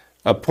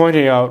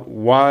 pointing out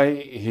why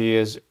he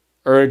is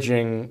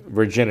urging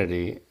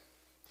virginity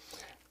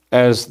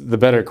as the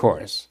better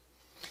course.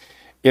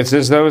 It's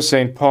as though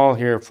St. Paul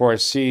here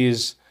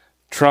foresees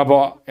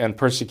trouble and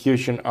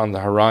persecution on the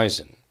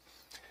horizon.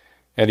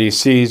 And he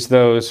sees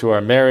those who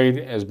are married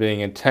as being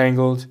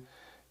entangled,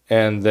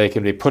 and they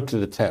can be put to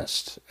the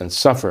test and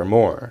suffer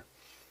more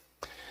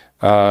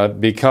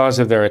because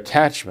of their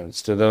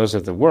attachments to those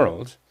of the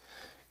world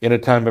in a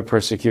time of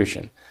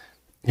persecution.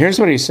 Here's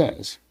what he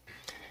says.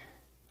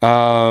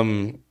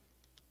 Such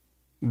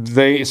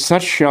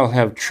shall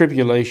have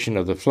tribulation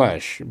of the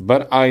flesh,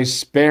 but I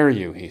spare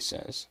you, he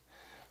says.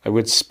 I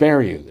would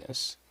spare you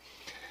this.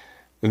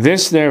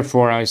 This,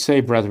 therefore, I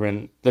say,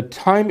 brethren, the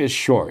time is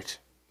short.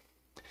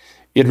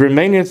 It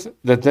remaineth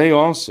that they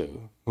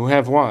also, who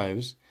have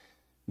wives,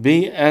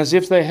 be as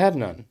if they had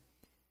none,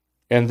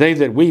 and they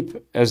that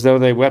weep as though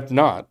they wept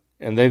not,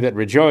 and they that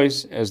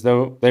rejoice as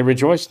though they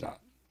rejoiced not,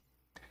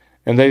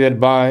 and they that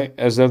buy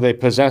as though they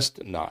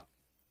possessed not.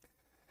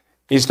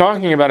 He's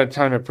talking about a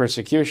time of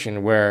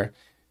persecution where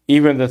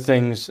even the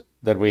things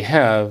that we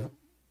have,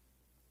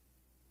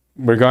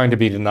 we're going to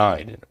be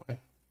denied in a way.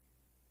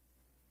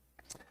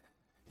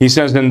 He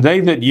says, "And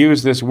they that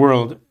use this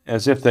world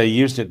as if they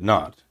used it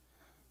not,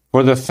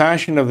 for the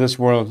fashion of this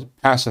world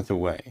passeth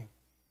away.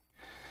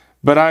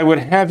 But I would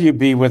have you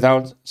be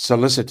without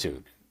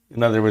solicitude,"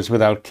 in other words,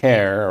 without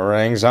care or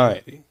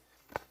anxiety.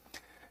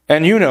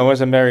 "And you know,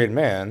 as a married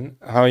man,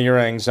 how your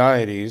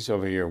anxieties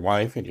over your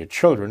wife and your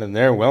children and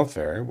their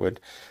welfare would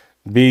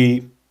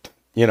be,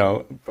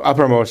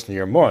 uppermost in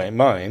your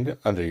mind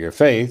under your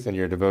faith and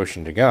your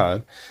devotion to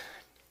God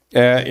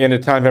in a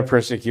time of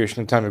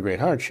persecution, a time of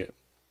great hardship.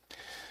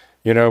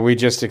 We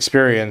just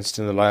experienced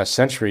in the last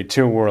century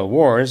 2 world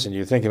wars, and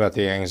you think about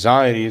the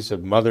anxieties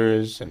of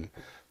mothers and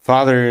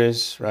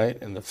fathers, right,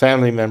 and the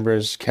family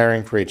members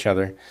caring for each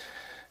other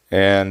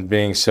and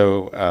being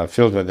so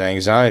filled with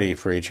anxiety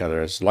for each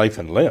other as life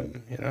and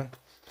limb,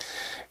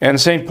 And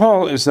St.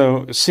 Paul, as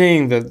though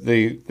seeing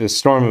the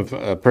storm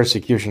of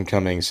persecution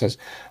coming, says,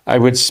 "I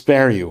would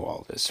spare you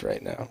all this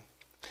right now."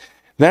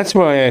 That's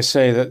why I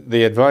say that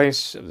the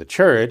advice of the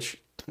church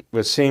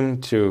would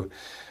seem to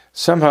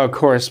somehow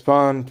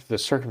correspond to the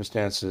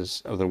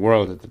circumstances of the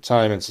world at the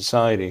time in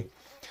society,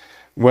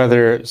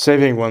 whether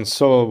saving one's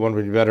soul, one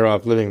would be better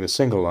off living the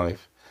single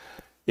life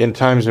in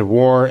times of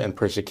war and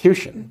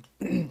persecution,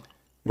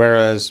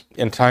 whereas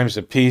in times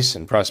of peace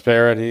and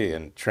prosperity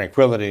and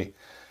tranquility,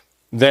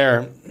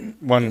 there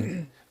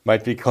one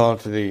might be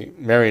called to the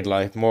married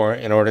life more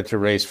in order to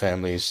raise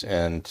families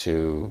and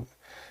to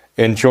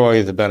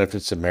enjoy the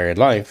benefits of married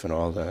life and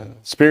all the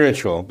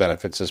spiritual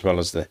benefits as well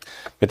as the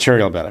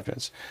material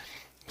benefits.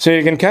 So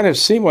you can kind of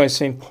see why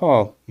St.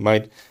 Paul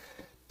might,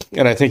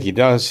 and I think he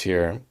does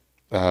here,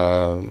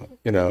 talk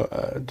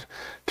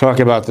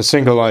about the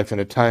single life in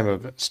a time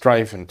of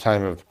strife and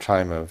time of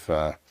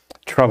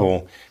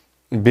trouble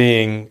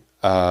being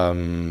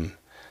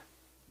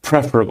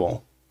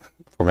preferable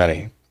for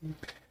many,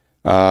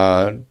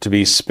 to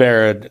be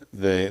spared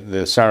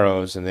the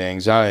sorrows and the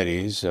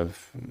anxieties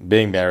of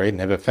being married and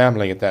have a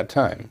family at that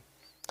time.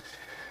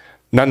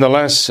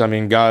 Nonetheless,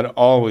 God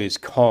always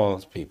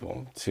calls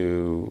people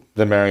to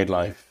the married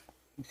life,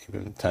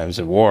 even in times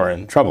of war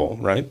and trouble,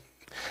 right?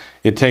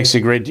 It takes a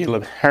great deal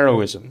of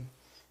heroism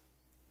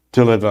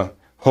to live a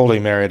holy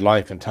married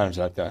life in times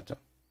like that. It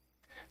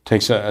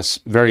takes a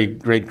very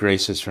great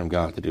graces from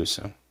God to do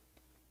so.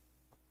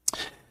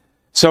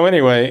 So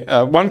anyway,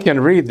 one can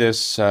read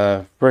this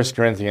 1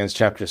 Corinthians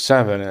chapter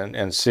 7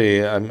 and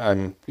see.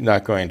 I'm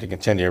not going to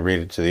continue to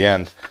read it to the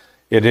end.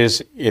 It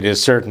is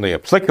certainly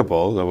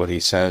applicable, though, what he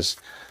says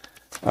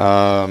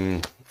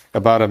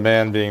about a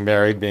man being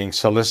married, being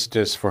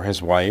solicitous for his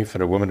wife,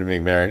 and a woman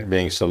being married,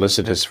 being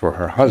solicitous for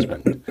her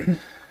husband.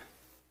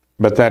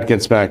 But that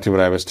gets back to what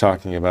I was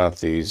talking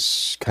about,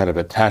 these kind of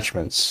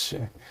attachments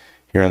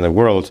here in the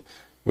world,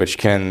 which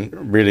can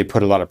really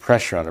put a lot of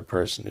pressure on a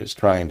person who's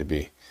trying to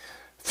be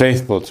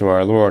faithful to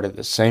our Lord. At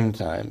the same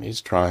time,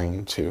 he's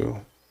trying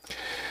to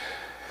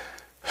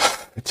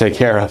take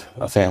care of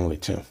a family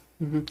too.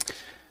 Mm-hmm.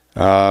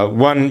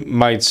 One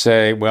might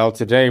say, well,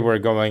 today we're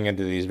going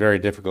into these very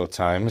difficult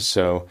times,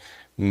 so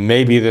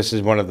maybe this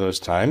is one of those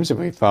times, if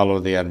we follow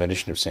the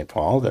admonition of St.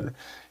 Paul, that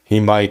he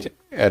might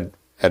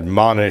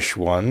admonish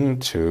one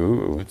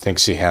who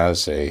thinks he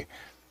has a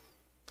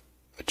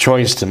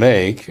choice to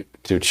make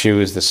to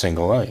choose the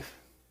single life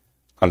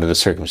under the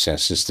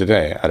circumstances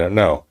today. I don't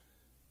know.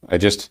 I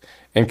just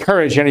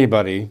encourage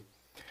anybody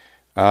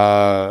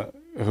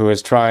who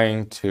is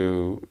trying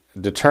to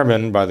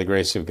determine by the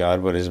grace of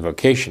God what his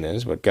vocation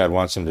is, what God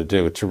wants him to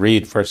do, to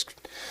read 1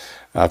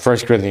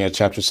 Corinthians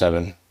chapter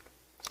 7.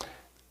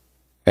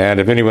 And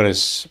if anyone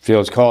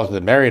feels called to the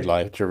married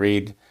life, to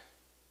read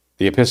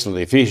the Epistle of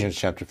the Ephesians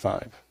chapter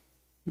 5.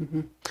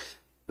 Mm-hmm.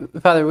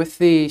 Father, with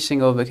the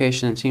single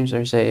vocation, it seems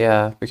there's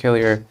a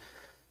peculiar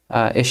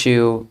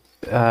issue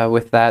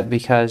with that,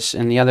 because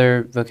in the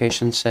other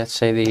vocations, let's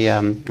say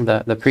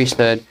the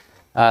priesthood,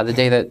 the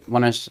day that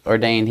one is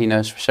ordained, he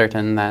knows for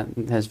certain that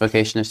his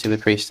vocation is to the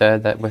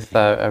priesthood. That with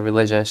a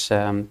religious,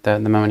 the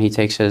moment he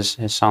takes his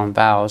solemn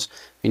vows,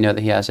 we know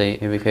that he has a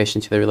vocation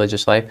to the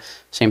religious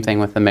life. Same thing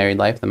with the married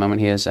life. The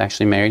moment he is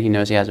actually married, he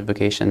knows he has a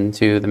vocation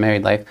to the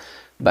married life.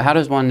 But how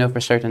does one know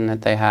for certain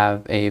that they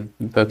have a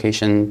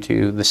vocation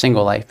to the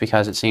single life?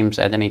 Because it seems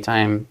at any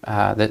time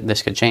that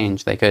this could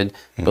change. They could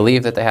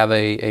believe that they have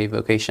a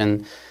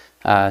vocation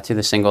to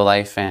the single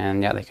life,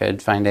 and they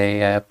could find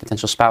a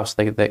potential spouse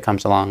that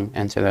comes along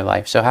into their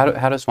life. So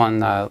how does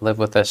one live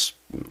with this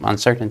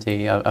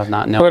uncertainty of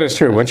not knowing? Well, it's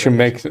true. Once you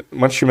make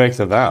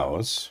the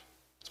vows,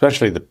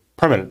 especially the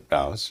permanent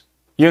vows,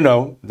 you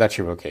know that's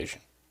your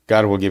vocation.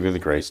 God will give you the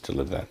grace to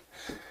live that.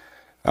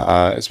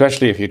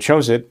 Especially if you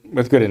chose it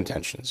with good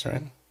intentions,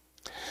 right?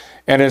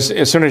 And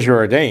as soon as you're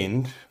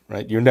ordained,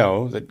 right, you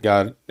know that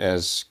God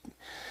is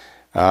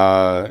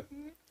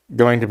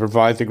going to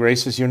provide the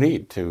graces you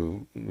need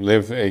to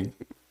live a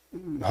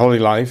holy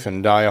life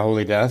and die a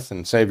holy death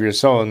and save your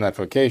soul in that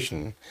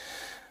vocation.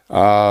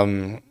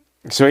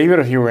 So even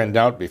if you were in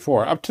doubt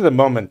before, up to the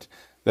moment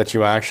that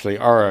you actually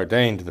are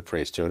ordained to the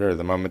priesthood, or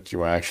the moment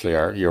you actually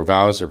your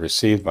vows are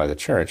received by the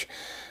church,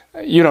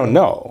 you don't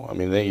know. I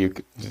mean,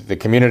 the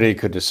community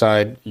could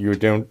decide you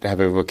don't have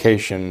a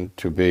vocation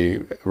to be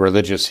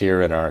religious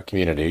here in our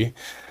community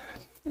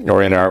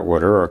or in our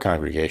order or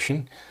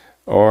congregation,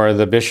 or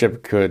the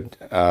bishop could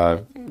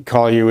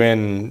call you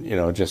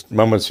in, just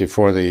moments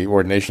before the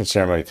ordination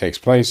ceremony takes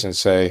place and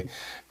say,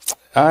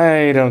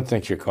 I don't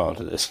think you're called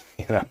to this.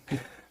 You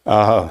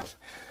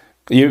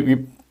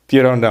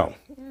don't know,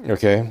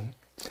 okay?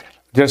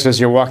 Just as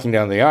you're walking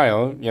down the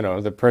aisle,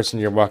 the person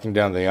you're walking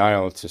down the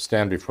aisle to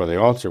stand before the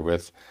altar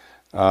with,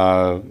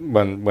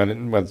 when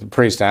the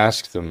priest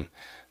asks them,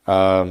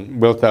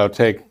 wilt thou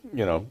take,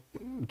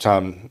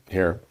 Tom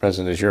here,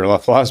 present as your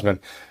lawful husband,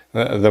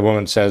 the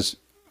woman says,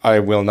 I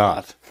will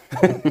not.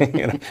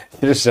 You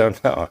just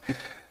don't know.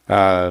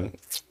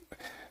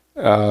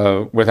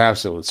 With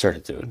absolute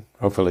certitude.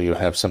 Hopefully you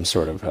have some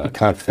sort of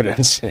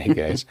confidence in any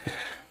case.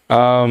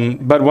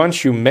 But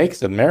once you make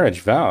the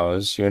marriage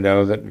vows, you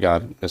know that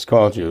God has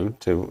called you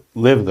to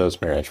live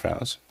those marriage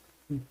vows.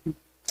 And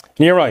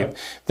you're right.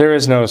 There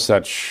is no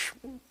such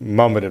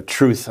moment of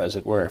truth, as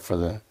it were, for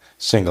the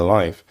single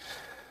life.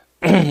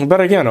 But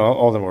again,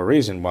 all the more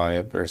reason why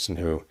a person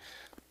who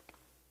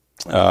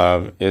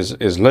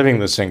is living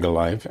the single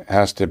life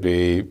has to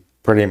be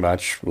pretty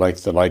much like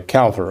the light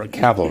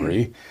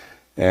cavalry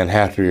and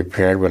have to be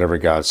prepared whatever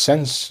God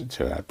sends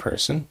to that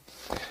person.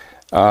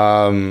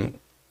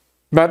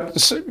 But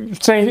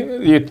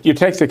say you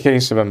take the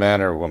case of a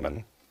man or a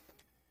woman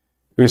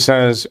who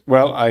says,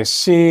 well, I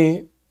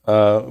see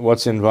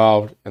what's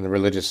involved in the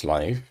religious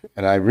life,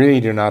 and I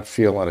really do not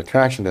feel an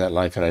attraction to that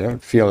life, and I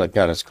don't feel that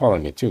God is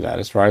calling me to that,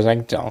 as far as I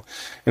can tell.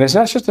 And it's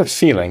not just a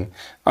feeling.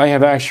 I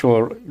have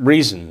actual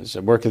reasons,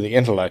 a work of the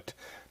intellect,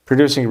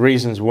 producing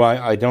reasons why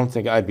I don't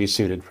think I'd be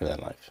suited for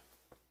that life.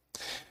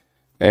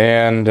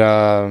 And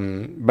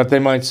but they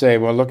might say,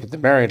 well, look at the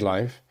married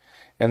life,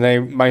 and they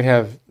might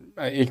have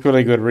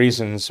equally good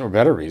reasons or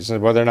better reasons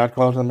why they're not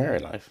called to the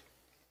married life.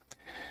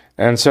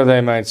 And so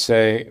they might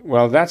say,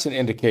 well, that's an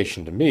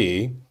indication to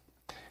me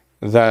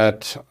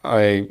that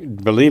I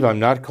believe I'm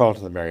not called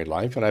to the married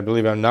life, and I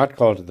believe I'm not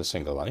called to the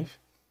single life.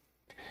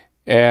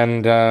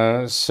 And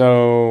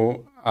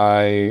so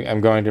I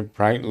am going to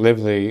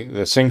live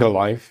the single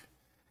life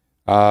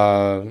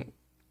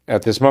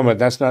at this moment.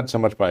 That's not so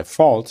much by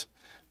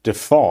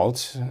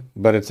default,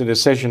 but it's a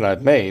decision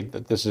I've made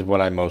that this is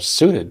what I'm most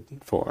suited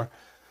for.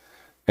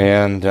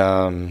 And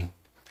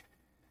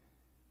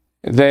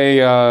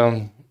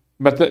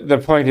but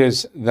the point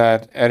is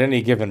that at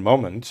any given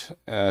moment,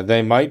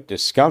 they might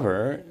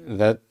discover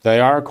that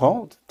they are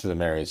called to the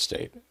married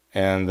state,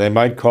 and they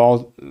might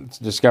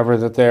discover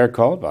that they are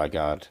called by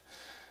God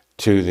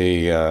to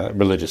the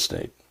religious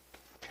state.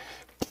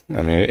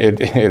 I mean,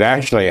 it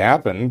actually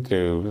happened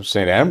to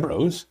St.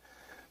 Ambrose.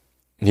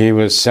 He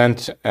was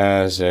sent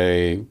as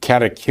a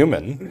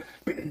catechumen,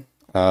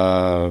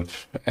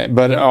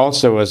 but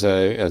also as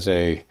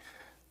a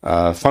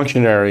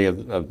functionary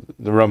of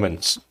the Roman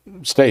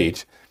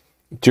state,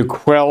 to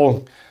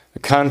quell the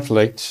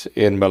conflict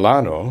in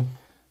Milano.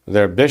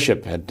 Their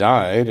bishop had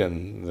died,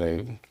 and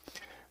they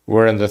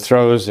were in the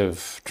throes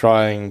of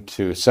trying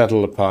to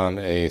settle upon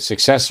a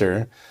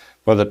successor.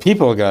 Well, the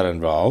people got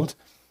involved.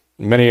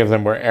 Many of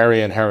them were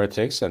Arian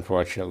heretics,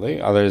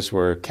 unfortunately. Others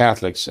were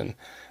Catholics and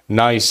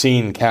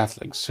Nicene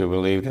Catholics who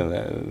believed in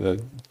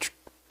the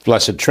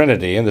Blessed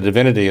Trinity and the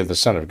divinity of the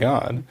Son of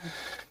God.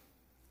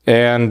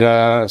 And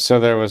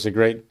so there was a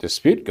great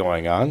dispute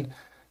going on.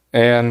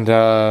 And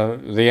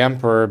the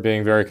emperor,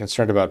 being very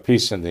concerned about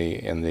peace in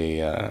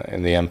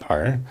the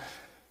empire,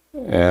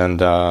 and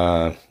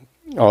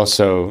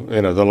also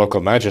the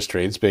local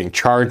magistrates being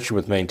charged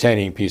with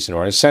maintaining peace and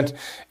order, sent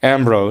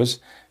Ambrose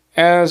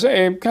as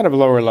a kind of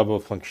lower level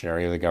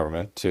functionary of the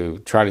government to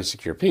try to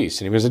secure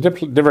peace. And he was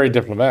very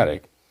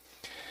diplomatic,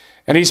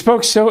 and he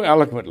spoke so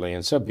eloquently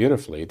and so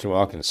beautifully to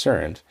all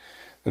concerned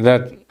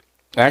that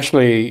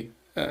actually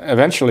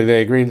eventually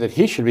they agreed that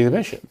he should be the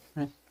bishop.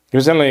 Right. He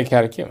was only a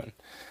catechumen.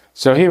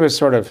 So he was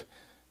sort of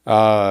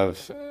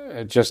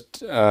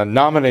just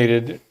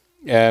nominated,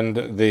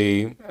 and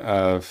the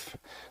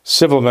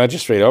civil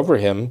magistrate over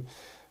him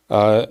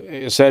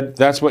said,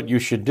 that's what you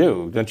should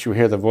do. Don't you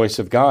hear the voice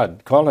of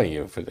God calling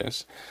you for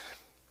this?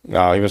 He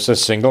was a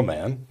single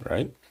man,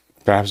 right?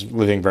 Perhaps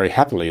living very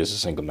happily as a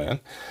single man.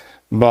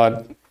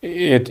 But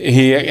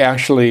he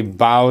actually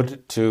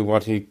bowed to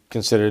what he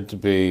considered to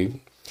be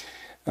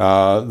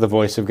the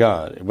voice of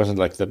God. It wasn't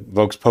like the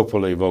vox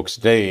populi, vox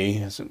Dei,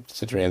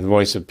 the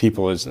voice of the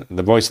people is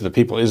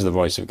the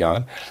voice of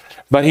God.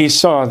 But he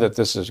saw that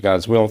this is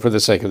God's will for the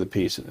sake of the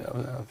peace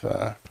of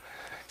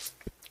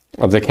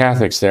the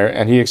Catholics there,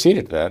 and he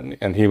acceded to that.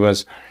 And he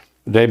was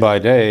day by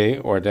day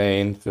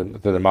ordained to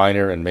the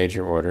minor and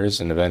major orders,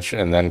 and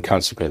then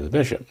consecrated the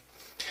bishop.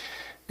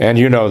 And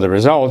the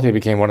result. He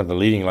became one of the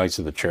leading lights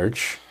of the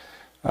church,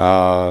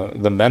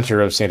 the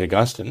mentor of St.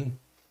 Augustine,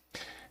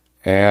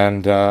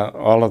 and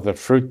all of the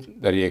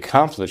fruit that he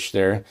accomplished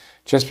there,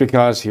 just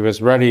because he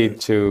was ready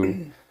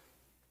to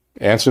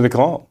answer the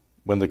call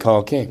when the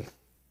call came.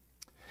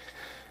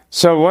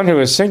 So one who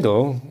is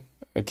single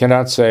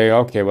cannot say,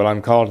 okay, well,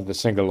 I'm called to the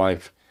single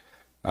life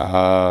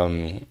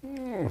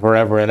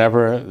forever and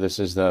ever. This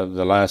is the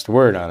last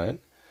word on it.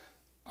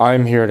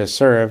 I'm here to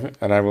serve,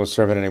 and I will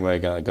serve in any way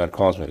God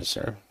calls me to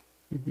serve.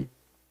 Mhm.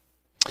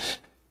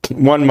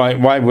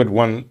 Why would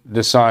one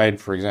decide,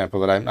 for example,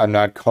 that I'm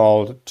not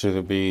called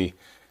to be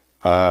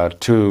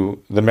to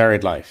the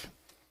married life?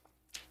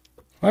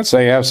 Let's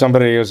say you have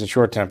somebody who has a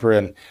short temper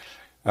and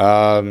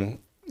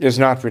is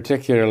not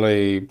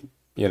particularly,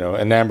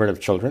 enamored of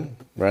children,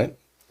 right?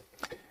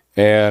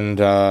 And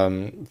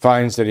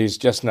finds that he's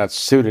just not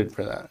suited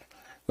for that.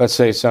 Let's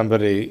say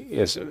somebody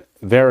is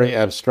very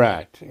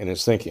abstract in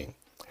his thinking,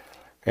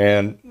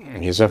 and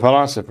he's a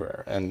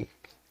philosopher, and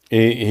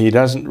he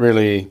doesn't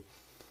really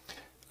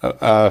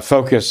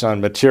focus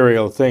on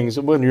material things.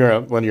 When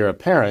you're a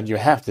parent, you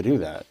have to do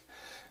that.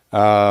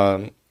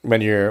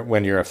 When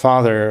you're a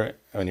father,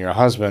 when you're a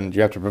husband,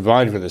 you have to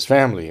provide for this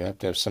family. You have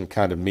to have some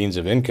kind of means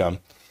of income.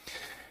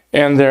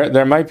 And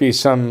there might be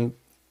some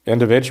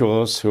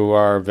individuals who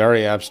are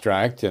very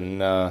abstract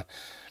and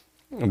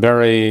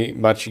very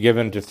much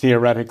given to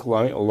theoretical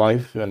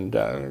life and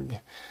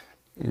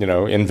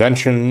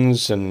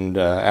inventions and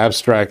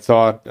abstract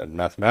thought and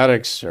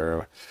mathematics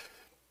or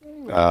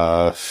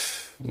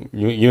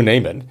you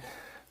name it.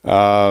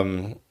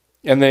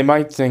 And they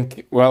might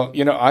think, well,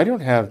 I don't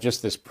have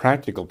just this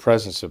practical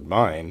presence of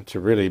mind to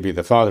really be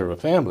the father of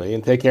a family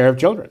and take care of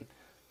children.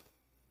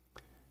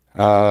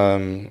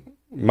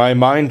 My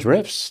mind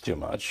drifts too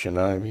much, and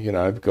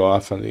I go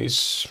off on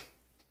these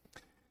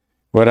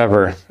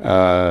whatever.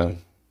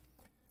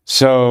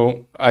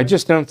 So I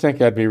just don't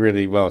think I'd be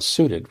really well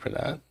suited for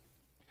that.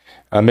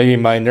 Maybe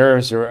my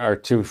nerves are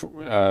too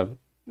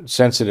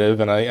sensitive,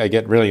 and I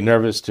get really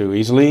nervous too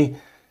easily.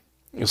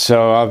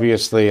 So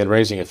obviously, in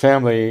raising a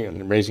family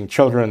and raising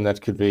children,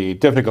 that could be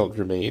difficult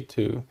for me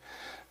to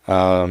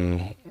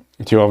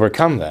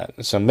overcome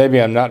that. So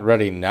maybe I'm not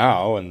ready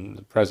now in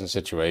the present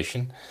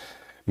situation.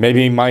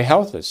 Maybe my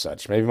health is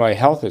such. Maybe my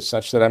health is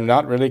such that I'm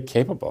not really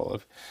capable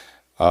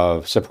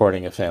of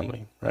supporting a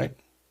family, right?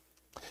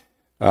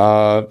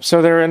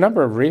 So there are a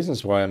number of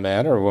reasons why a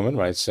man or a woman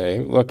might say,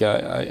 look,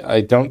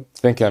 I don't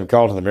think I'm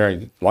called to the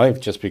married life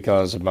just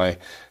because of my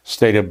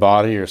state of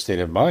body or state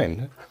of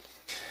mind.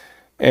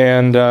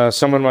 And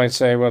someone might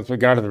say, well, with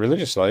regard to the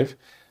religious life,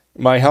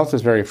 my health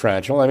is very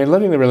fragile. I mean,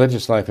 living the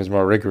religious life is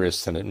more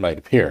rigorous than it might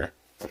appear,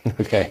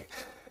 okay?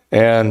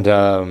 And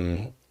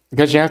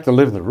because you have to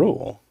live the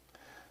rule.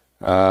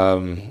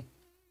 And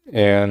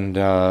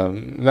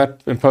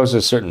that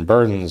imposes certain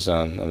burdens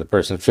on the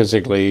person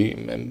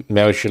physically,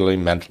 emotionally,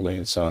 mentally,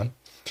 and so on.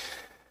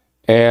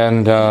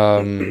 And,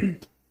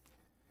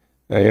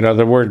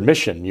 the word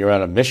mission, you're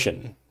on a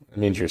mission. It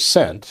means you're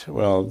sent.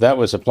 Well, that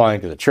was applying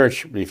to the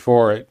church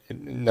before it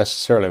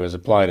necessarily was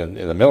applied in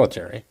the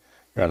military.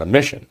 You're on a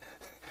mission.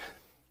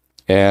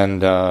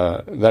 And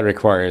that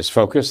requires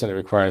focus, and it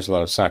requires a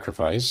lot of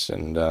sacrifice,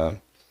 and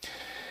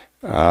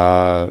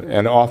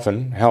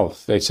often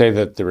health. They say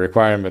that the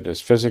requirement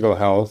is physical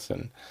health,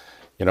 and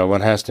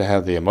one has to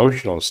have the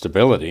emotional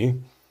stability,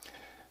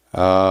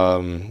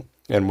 and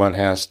one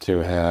has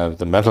to have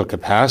the mental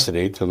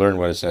capacity to learn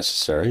what is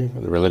necessary,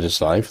 the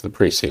religious life, the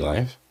priestly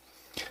life.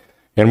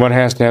 And one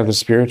has to have the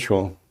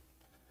spiritual,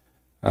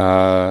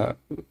 just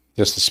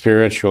the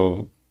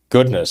spiritual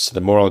goodness,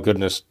 the moral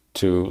goodness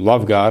to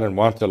love God and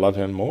want to love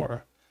Him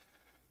more.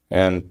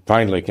 And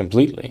finally,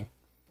 completely.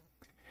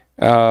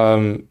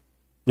 One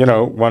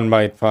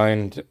might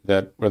find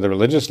that with the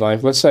religious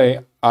life, let's say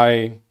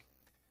I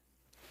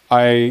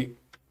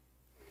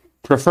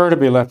prefer to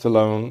be left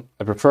alone.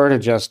 I prefer to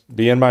just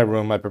be in my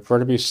room. I prefer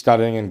to be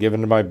studying and given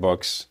to my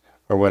books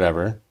or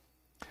whatever,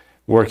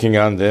 working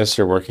on this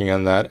or working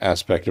on that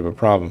aspect of a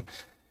problem.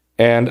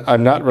 And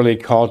I'm not really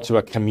called to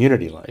a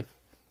community life.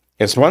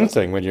 It's one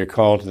thing when you're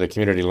called to the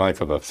community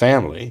life of a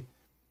family,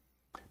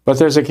 but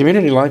there's a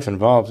community life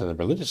involved in the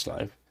religious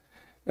life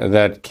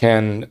that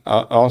can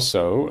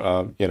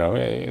also,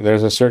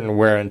 there's a certain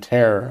wear and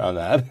tear on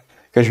that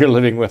because you're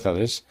living with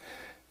others.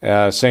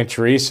 St.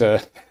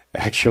 Teresa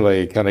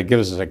actually kind of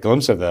gives us a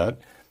glimpse of that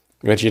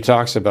when she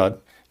talks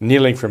about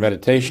kneeling for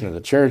meditation in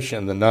the church,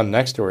 and the nun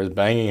next to her is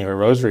banging her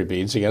rosary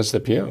beads against the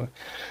pew.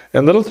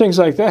 And little things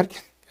like that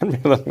can be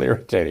a little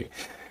irritating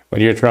when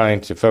you're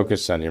trying to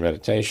focus on your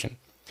meditation.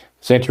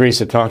 St.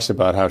 Teresa talks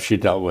about how she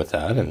dealt with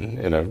that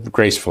in a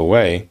graceful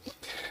way.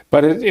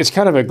 But it's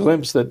kind of a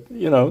glimpse that,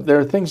 there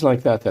are things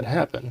like that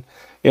happen.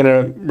 In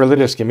a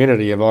religious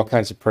community, you have all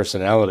kinds of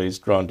personalities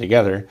drawn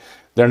together.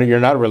 You're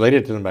not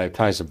related to them by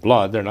ties of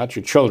blood. They're not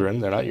your children.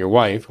 They're not your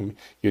wife.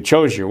 You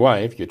chose your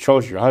wife. You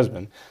chose your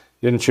husband.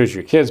 You didn't choose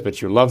your kids,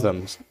 but you love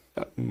them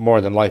more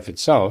than life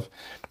itself.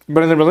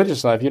 But in the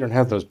religious life, you don't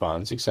have those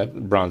bonds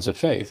except bonds of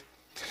faith.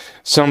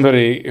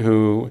 Somebody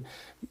who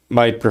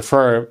might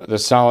prefer the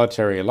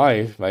solitary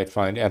life might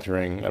find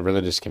entering a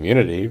religious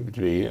community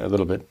to be a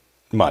little bit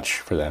much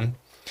for them.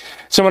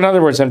 So in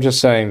other words, I'm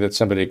just saying that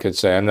somebody could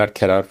say, I'm not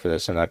cut out for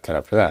this, I'm not cut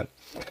out for that.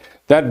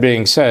 That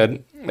being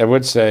said, I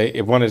would say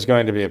if one is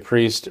going to be a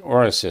priest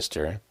or a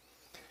sister,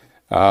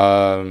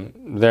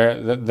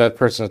 that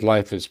person's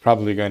life is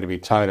probably going to be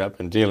tied up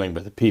in dealing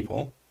with the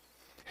people.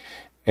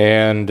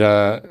 And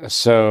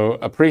so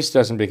a priest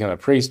doesn't become a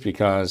priest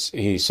because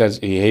he says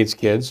he hates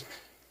kids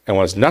and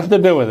wants nothing to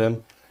do with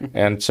them.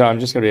 And so I'm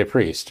just going to be a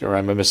priest. Or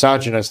I'm a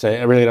misogynist.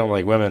 I really don't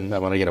like women. I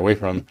want to get away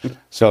from them.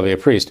 So I'll be a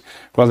priest.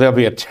 Well, they'll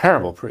be a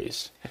terrible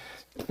priest.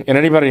 And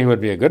anybody who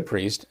would be a good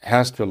priest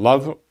has to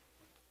love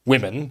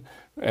women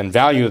and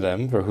value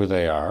them for who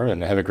they are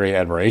and have a great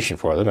admiration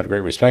for them and a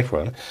great respect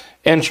for them.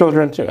 And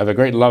children, too, have a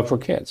great love for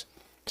kids.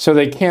 So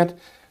they can't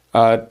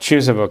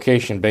choose a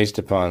vocation based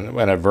upon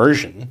an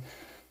aversion,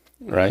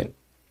 right?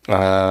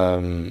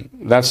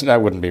 That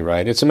wouldn't be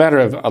right. It's a matter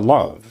of a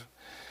love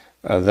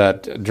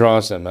that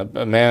draws them.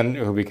 A man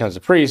who becomes a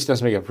priest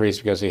doesn't become a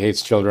priest because he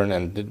hates children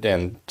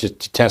and just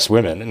detests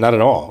women. Not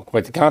at all.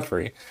 Quite the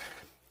contrary.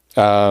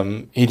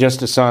 He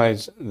just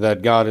decides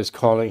that God is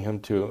calling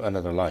him to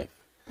another life.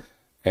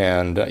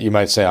 And you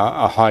might say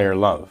a higher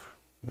love,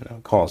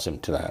 calls him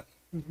to that.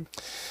 Mm-hmm.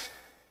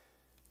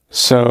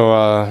 So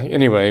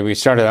anyway, we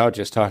started out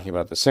just talking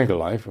about the single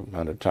life. We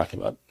wound up talking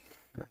about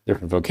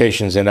different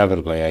vocations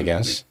inevitably, I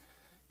guess,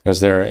 because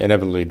they're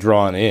inevitably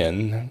drawn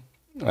in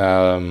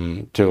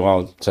to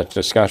all such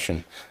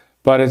discussion.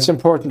 But it's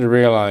important to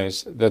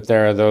realize that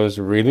there are those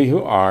really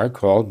who are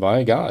called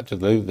by God to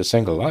live the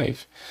single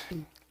life.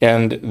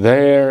 And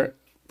their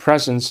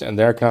presence and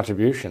their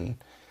contribution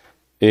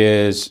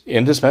is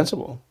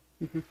indispensable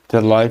to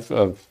the life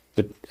of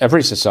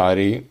every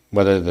society,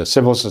 whether the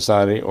civil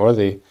society or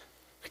the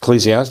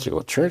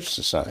ecclesiastical church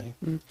society.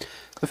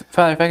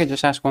 Father, if I could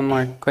just ask one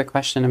more quick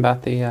question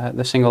about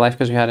the single life,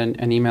 because we had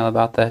an email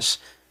about this.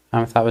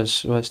 I thought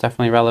was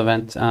definitely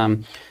relevant.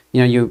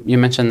 You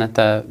mentioned that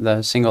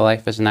the single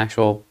life is an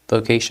actual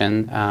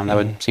vocation. That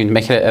would seem to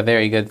make it a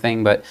very good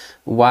thing. But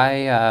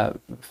why,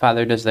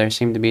 Father, does there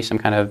seem to be some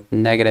kind of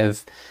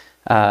negative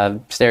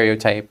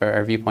stereotype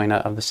or viewpoint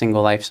of the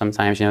single life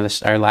sometimes?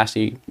 Our last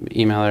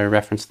emailer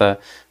referenced the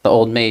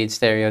old maid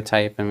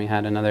stereotype, and we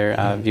had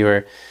another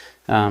viewer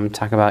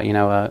talk about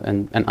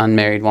an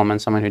unmarried woman,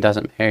 someone who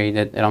doesn't marry.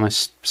 It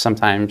almost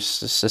sometimes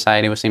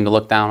society would seem to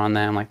look down on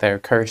them like they're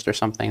cursed or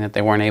something, that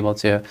they weren't able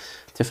to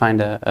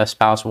find a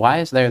spouse. Why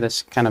is there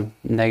this kind of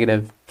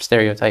negative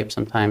stereotype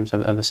sometimes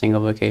of the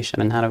single vocation,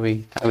 and how do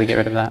we get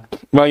rid of that?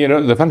 Well,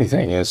 the funny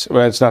thing is,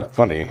 it's not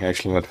funny,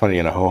 actually, not funny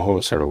in a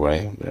ho-ho sort of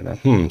way, but in a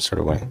sort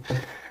of way,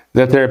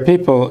 that there are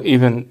people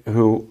even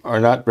who are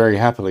not very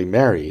happily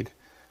married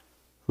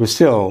who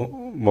still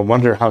will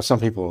wonder how some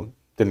people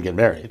didn't get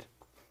married.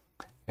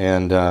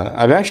 And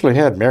I've actually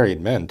had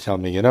married men tell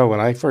me, when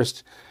I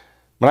first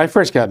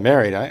got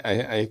married,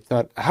 I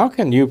thought, how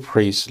can you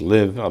priests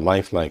live a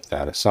life like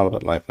that, a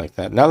celibate life like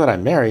that? Now that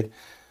I'm married,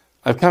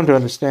 I've come to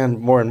understand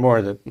more and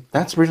more that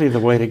that's really the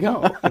way to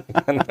go.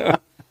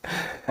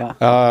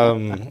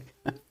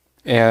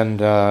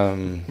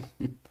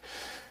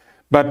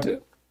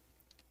 But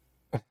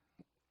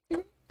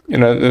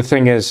the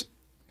thing is,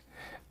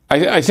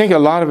 I think a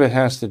lot of it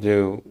has to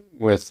do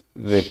with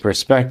the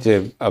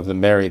perspective of the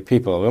married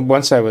people.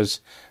 Once I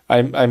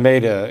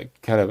made a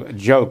kind of a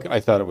joke, I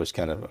thought it was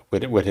kind of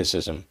a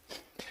witticism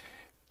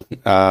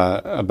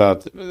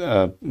about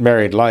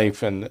married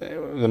life, and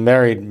the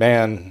married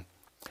man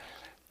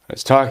I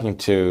was talking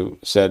to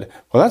said,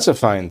 well, that's a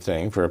fine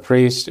thing for a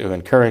priest who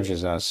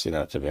encourages us,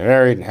 to be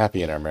married and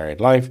happy in our married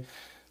life,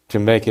 to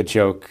make a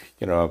joke,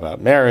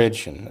 about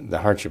marriage and the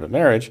hardship of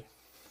marriage.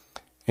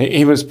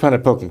 He was kind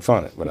of poking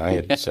fun at what I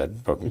had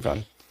said, poking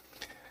fun.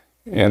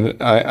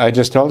 And I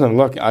just told him,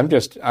 look, I'm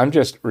just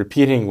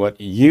repeating what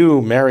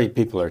you married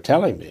people are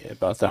telling me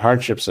about the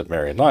hardships of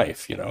married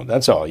life.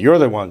 That's all. You're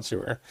the ones who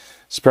are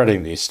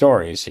spreading these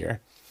stories here.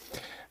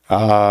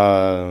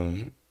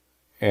 But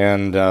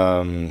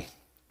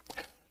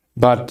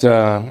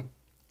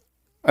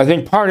I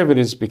think part of it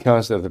is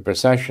because of the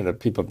perception of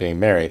people being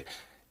married.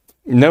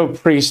 No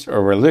priest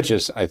or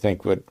religious, I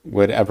think,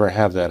 would ever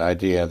have that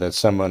idea that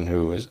someone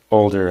who is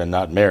older and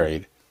not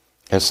married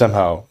has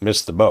somehow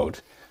missed the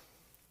boat.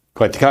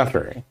 Quite the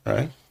contrary,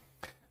 right?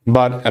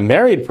 But a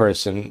married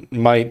person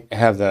might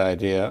have that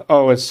idea,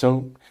 oh, it's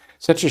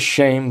such a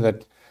shame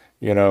that,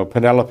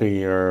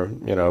 Penelope or,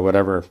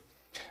 whatever,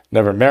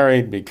 never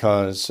married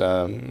because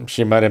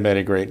she might have made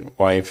a great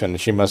wife and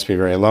she must be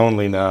very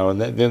lonely now.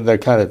 And they're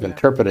kind of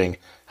interpreting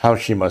how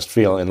she must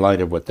feel in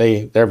light of what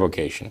their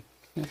vocation.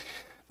 Yeah.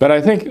 But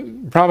I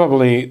think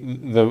probably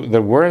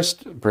the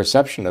worst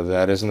perception of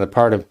that is on the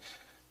part of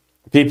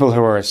people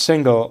who are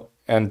single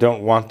and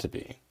don't want to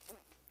be.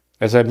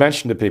 As I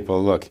mentioned to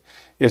people, look,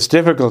 it's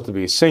difficult to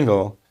be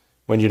single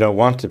when you don't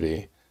want to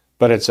be,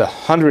 but it's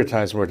 100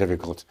 times more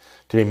difficult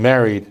to be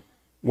married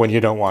when you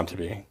don't want to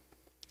be.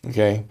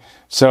 Okay?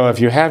 So if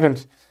you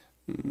haven't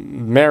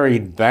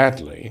married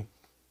badly,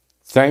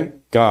 thank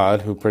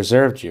God who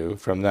preserved you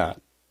from that,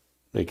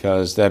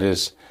 because that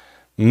is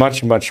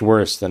much, much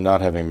worse than not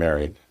having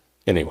married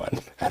anyone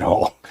at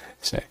all.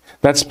 So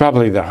that's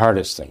probably the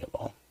hardest thing of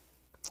all.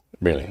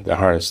 Really, the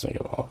hardest thing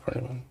of all for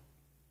anyone.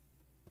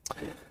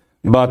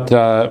 But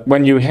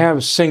when you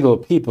have single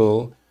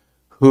people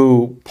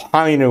who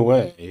pine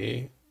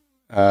away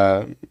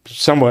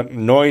somewhat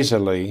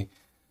noisily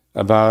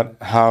about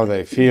how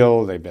they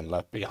feel they've been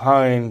left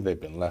behind,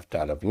 they've been left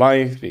out of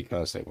life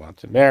because they want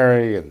to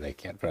marry and they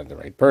can't find the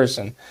right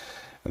person.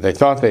 They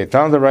thought they had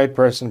found the right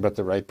person, but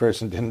the right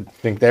person didn't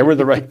think they were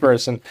the right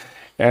person.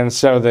 And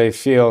so they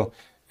feel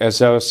as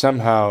though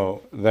somehow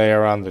they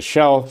are on the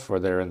shelf or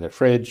they're in the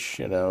fridge,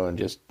 and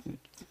just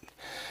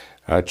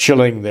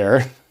chilling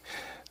there,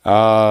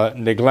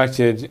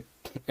 neglected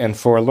and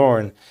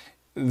forlorn.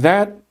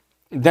 That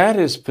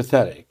is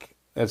pathetic.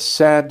 It's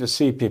sad to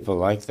see people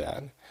like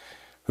that,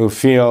 who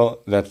feel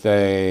that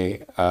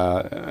they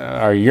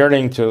are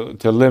yearning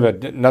to live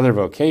another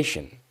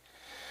vocation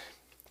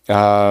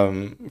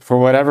for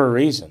whatever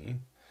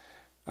reason.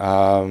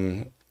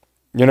 You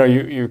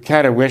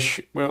kind of wish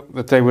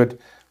that they would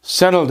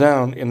settle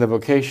down in the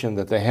vocation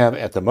that they have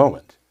at the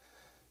moment.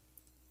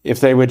 If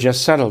they would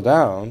just settle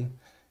down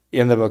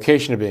in the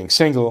vocation of being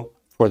single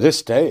for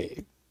this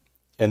day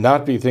and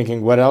not be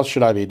thinking, what else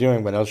should I be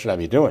doing? What else should I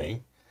be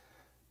doing?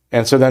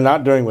 And so they're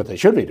not doing what they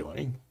should be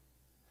doing,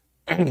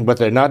 but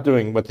they're not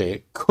doing what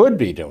they could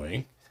be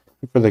doing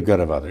for the good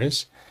of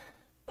others.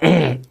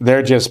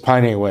 They're just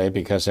pining away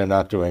because they're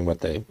not doing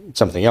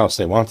something else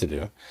they want to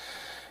do.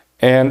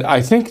 And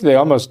I think they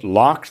almost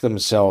locked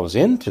themselves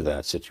into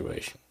that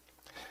situation.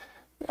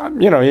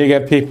 You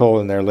get people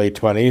in their late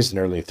 20s and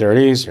early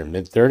 30s or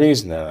mid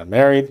 30s and they're not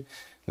married. And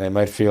they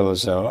might feel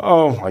as though,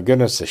 oh my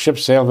goodness, the ship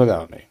sailed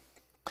without me.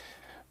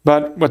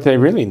 But what they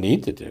really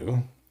need to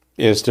do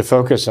is to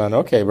focus on,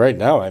 okay, right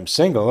now I'm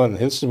single and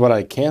this is what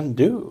I can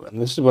do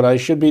and this is what I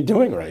should be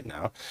doing right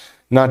now.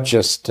 Not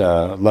just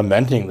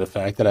lamenting the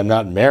fact that I'm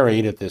not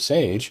married at this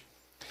age.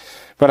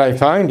 What I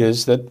find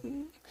is that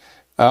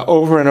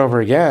over and over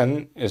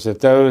again is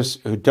that those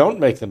who don't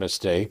make the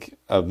mistake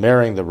of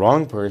marrying the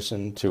wrong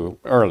person too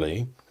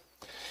early,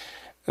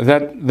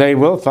 that they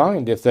will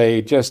find if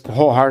they just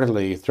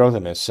wholeheartedly throw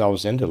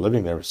themselves into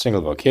living their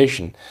single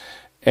vocation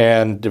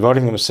and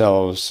devoting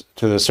themselves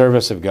to the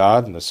service of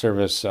God and the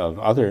service of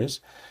others,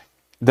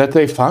 that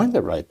they find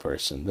the right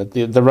person, that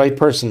the right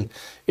person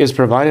is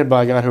provided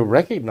by God who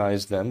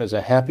recognized them as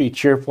a happy,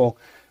 cheerful,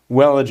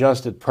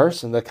 well-adjusted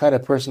person, the kind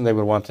of person they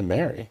would want to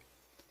marry.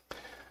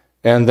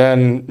 And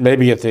then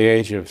maybe at the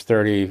age of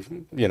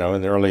 30, in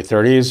the early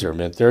 30s or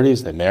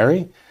mid-30s, they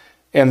marry,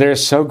 and they're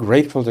so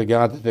grateful to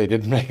God that they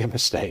didn't make a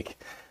mistake,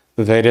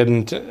 that they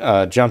didn't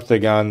jump the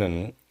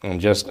gun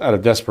and just out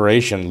of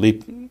desperation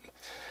leap,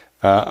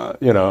 out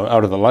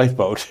of the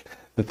lifeboat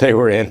that they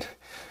were in.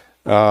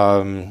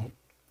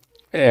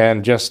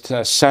 And just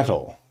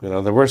settle.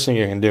 The worst thing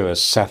you can do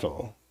is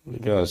settle.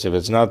 Because if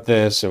it's not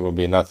this, it will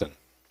be nothing.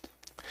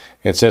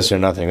 It's this or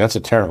nothing. That's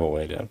a terrible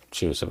way to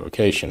choose a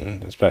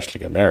vocation, especially to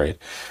get married.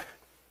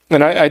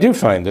 And I do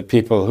find that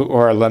people who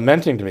are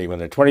lamenting to me when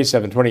they're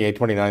 27, 28,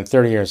 29,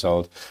 30 years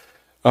old,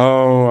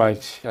 I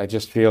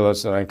just feel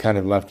as though I'm kind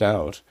of left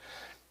out.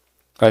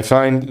 I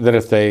find that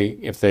if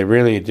they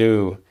really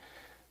do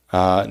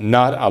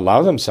not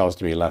allow themselves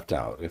to be left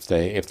out, if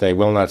they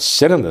will not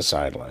sit on the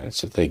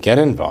sidelines, if they get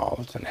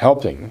involved in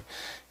helping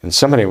in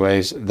so many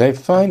ways, they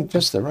find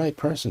just the right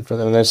person for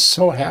them. And they're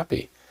so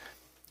happy.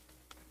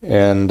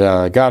 And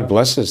God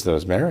blesses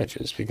those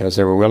marriages because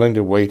they were willing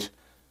to wait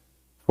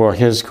for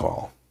His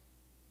call.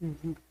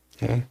 Mm-hmm.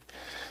 Okay.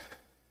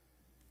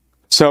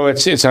 So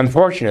it's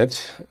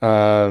unfortunate,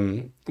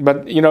 but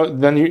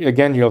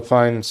then you'll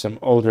find some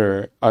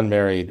older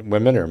unmarried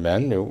women or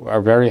men who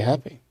are very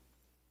happy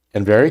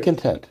and very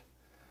content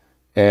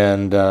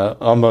and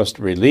almost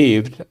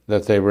relieved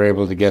that they were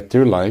able to get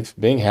through life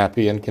being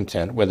happy and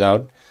content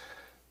without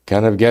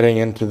kind of getting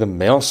into the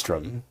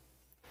maelstrom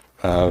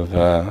of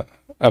a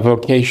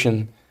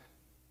vocation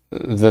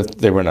that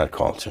they were not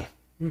called to.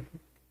 Mm-hmm.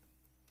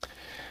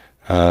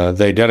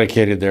 They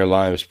dedicated their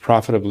lives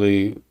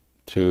profitably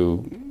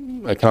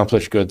to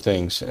accomplish good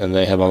things, and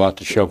they have a lot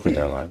to show for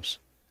their lives.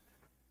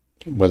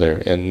 Not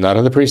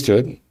in the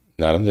priesthood,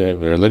 not in the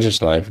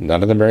religious life,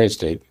 not in the married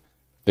state,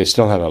 they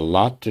still have a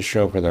lot to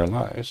show for their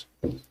lives.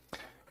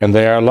 And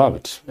they are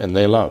loved, and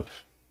they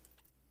love.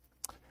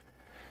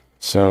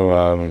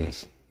 So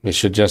we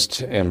should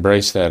just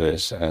embrace that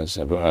as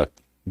a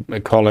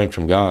calling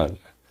from God,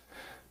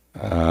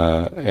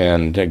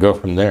 and go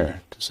from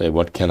there to say,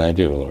 what can I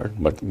do, Lord?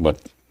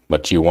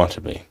 What do you want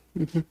to be?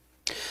 Mm-hmm.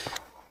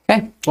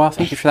 Okay, well,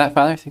 thank you for that,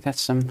 Father. I think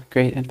that's some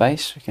great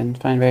advice we can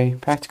find very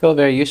practical,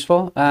 very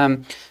useful.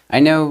 I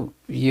know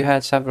you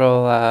had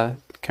several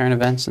current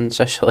events and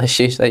social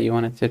issues that you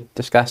wanted to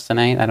discuss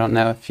tonight. I don't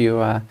know if you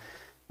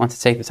want to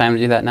take the time to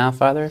do that now,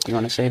 Father, if you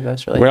want to save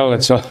those for later. Well,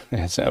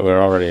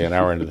 we're already an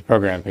hour into the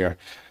program here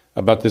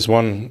about this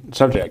one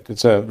subject.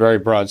 It's a very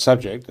broad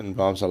subject, it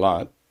involves a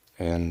lot.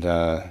 And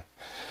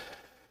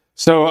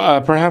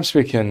so perhaps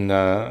we can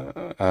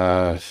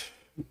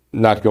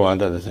not go on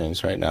to other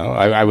things right now.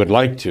 I would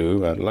like to.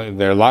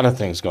 There are a lot of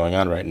things going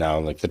on right now,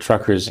 like the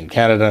truckers in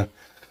Canada,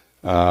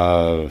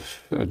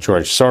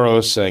 George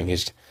Soros saying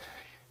he's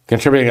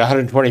contributing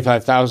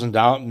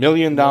 $125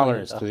 million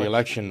to the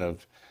election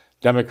of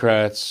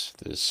Democrats,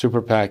 the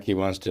super PAC he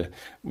wants to.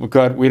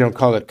 We don't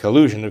call it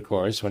collusion, of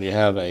course, when you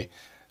have a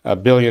a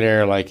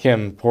billionaire like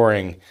him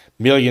pouring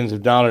millions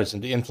of dollars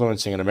into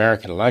influencing an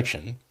American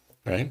election,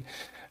 right?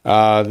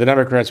 The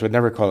Democrats would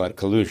never call that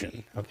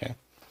collusion, okay?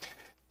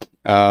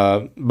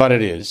 But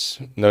it is,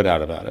 no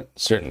doubt about it,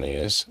 certainly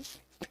is.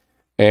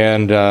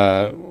 And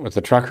with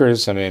the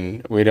truckers, I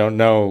mean, we don't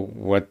know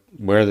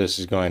where this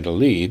is going to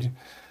lead,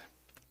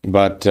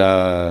 but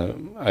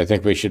I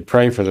think we should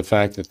pray for the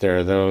fact that there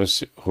are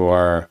those who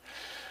are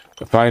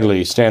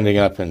finally standing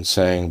up and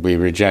saying, we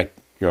reject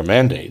your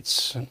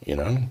mandates, you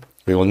know.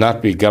 We will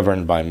not be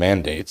governed by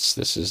mandates.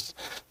 This is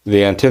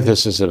the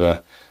antithesis of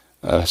a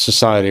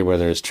society where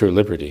there is true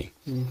liberty.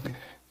 Mm-hmm.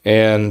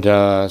 And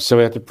so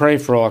we have to pray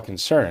for all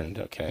concerned,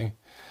 okay?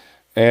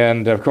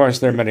 And, of course,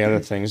 there are many other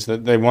things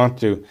that they want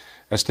to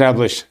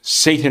establish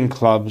Satan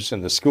clubs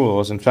in the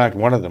schools. In fact,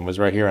 one of them was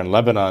right here in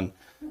Lebanon,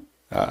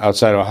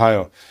 outside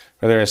Ohio,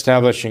 where they're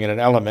establishing in an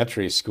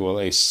elementary school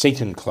a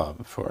Satan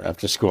club for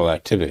after-school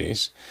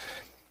activities.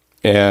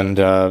 And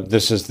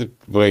this is the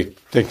way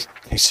things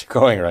are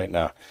going right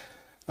now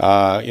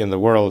in the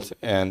world,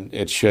 and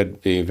it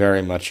should be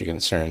very much a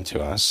concern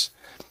to us.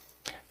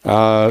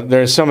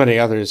 There are so many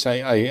others.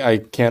 I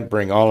can't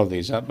bring all of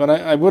these up, but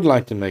I would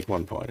like to make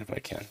one point if I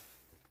can.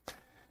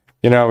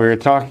 You know, we were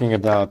talking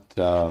about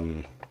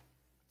the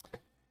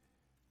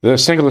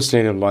single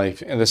state of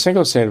life, and the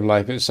single state of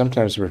life is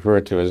sometimes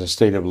referred to as a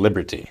state of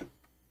liberty.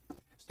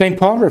 St.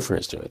 Paul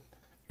refers to it.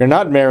 You're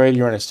not married,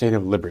 you're in a state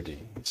of liberty,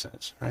 he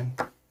says, right?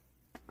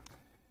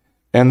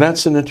 And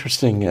that's an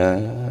interesting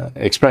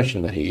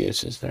expression that he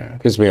uses there,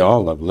 because we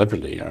all love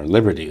liberty. Our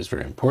liberty is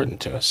very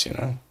important to us, you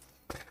know.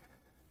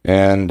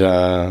 And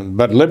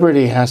but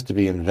liberty has to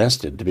be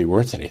invested to be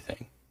worth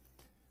anything.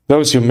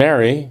 Those who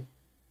marry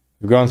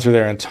have gone through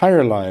their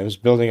entire lives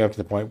building up to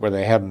the point where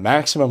they have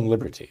maximum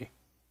liberty.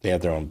 They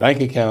have their own bank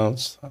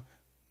accounts,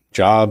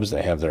 jobs,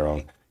 they have their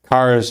own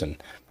cars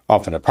and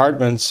often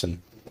apartments,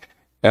 and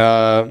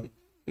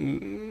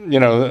you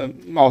know,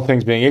 all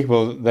things being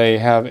equal, they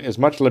have as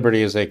much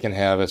liberty as they can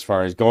have as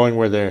far as going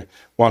where they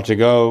want to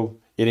go,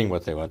 eating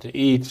what they want to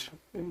eat,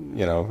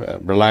 you know,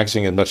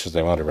 relaxing as much as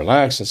they want to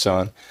relax, and so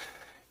on.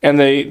 And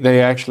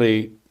they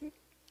actually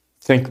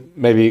think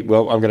maybe,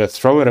 well, I'm going to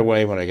throw it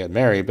away when I get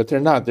married, but they're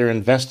not. They're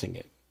investing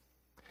it.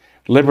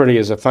 Liberty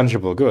is a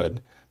fungible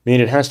good,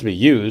 meaning it has to be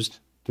used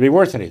to be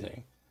worth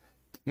anything.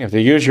 You have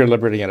to use your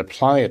liberty and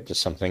apply it to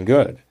something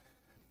good.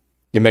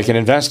 You make an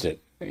investment,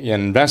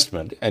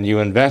 and you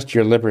invest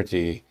your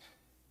liberty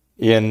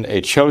in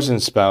a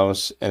chosen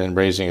spouse and in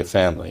raising a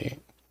family.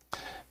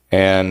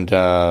 And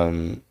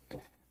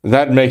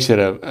that makes it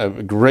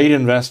a great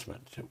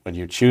investment when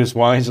you choose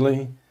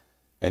wisely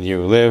and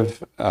you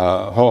live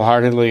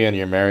wholeheartedly in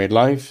your married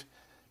life,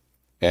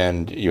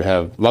 and you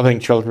have loving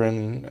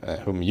children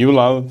whom you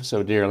love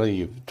so dearly.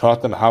 You've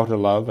taught them how to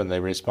love, and they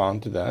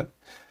respond to that.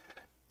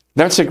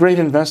 That's a great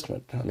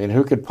investment. I mean,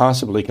 who could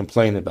possibly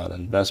complain about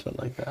an investment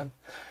like that?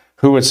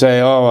 Who would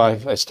say, oh,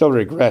 I still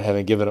regret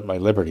having given up my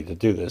liberty to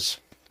do this?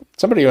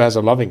 Somebody who has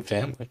a loving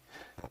family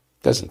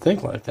doesn't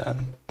think like that.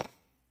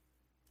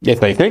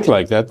 If they think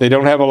like that, they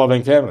don't have a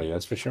loving family,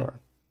 that's for sure.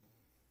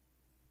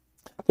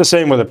 The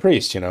same with a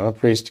priest, you know. A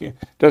priest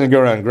doesn't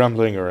go around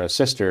grumbling, or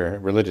a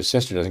religious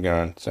sister doesn't go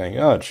around saying,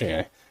 oh, gee,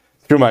 I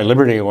threw my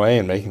liberty away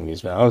in making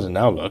these vows, and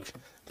now look,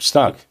 I'm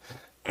stuck.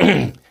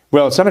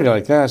 Well, somebody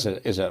like that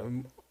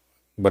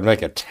would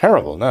make a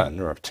terrible nun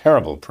or a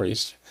terrible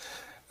priest.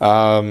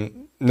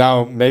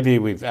 Now, maybe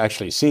we've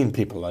actually seen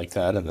people like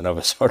that in the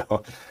Novus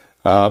Ordo.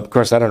 Of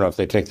course, I don't know if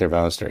they take their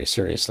vows very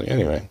seriously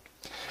anyway.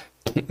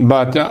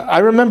 But I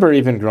remember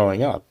even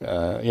growing up,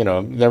 you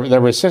know,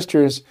 there were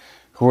sisters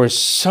who were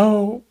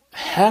so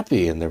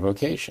happy in their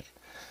vocation.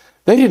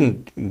 They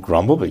didn't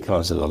grumble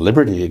because of the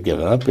liberty they'd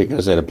given up,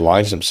 because they'd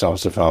obliged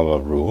themselves to follow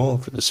a rule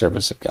for the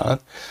service of God.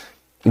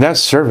 That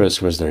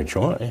service was their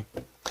joy.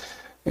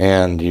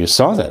 And you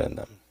saw that in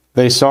them.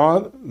 They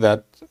saw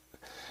that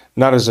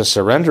not as a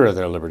surrender of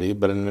their liberty,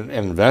 but an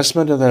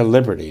investment of their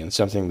liberty in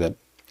something that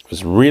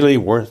was really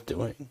worth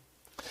doing.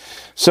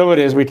 So it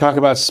is, we talk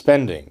about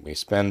spending. We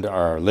spend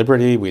our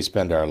liberty, we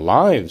spend our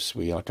lives.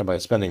 We talk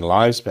about spending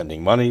lives,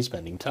 spending money,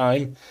 spending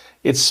time.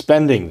 It's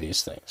spending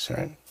these things,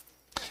 right?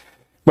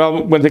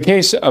 Well, with the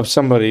case of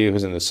somebody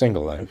who's in the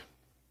single life,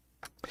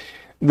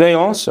 they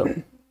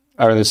also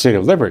are in the state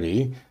of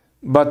liberty,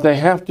 but they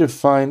have to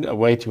find a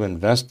way to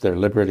invest their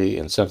liberty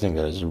in something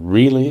that is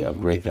really of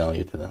great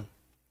value to them,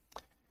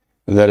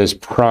 that is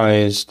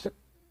prized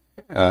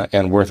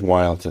and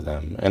worthwhile to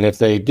them. And if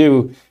they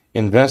do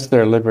invest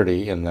their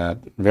liberty in that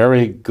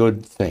very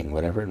good thing,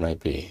 whatever it might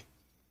be,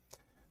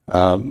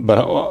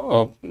 but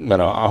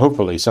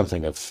hopefully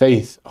something of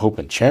faith, hope,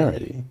 and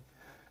charity,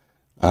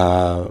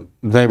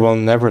 they will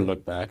never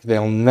look back.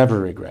 They'll never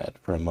regret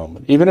for a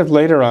moment. Even if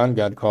later on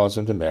God calls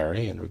them to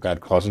marry and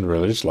God calls them to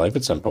religious life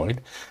at some point,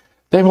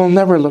 they will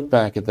never look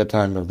back at the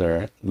time of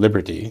their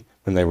liberty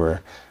when they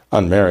were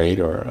unmarried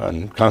or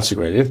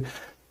unconsecrated,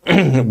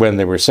 when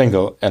they were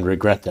single, and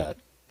regret that.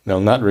 They'll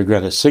not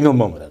regret a single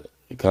moment of it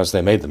because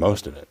they made the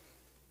most of it.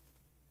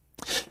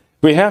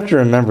 We have to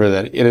remember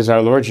that it is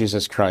our Lord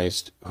Jesus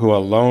Christ who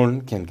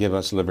alone can give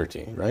us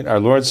liberty, right? Our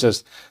Lord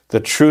says, the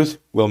truth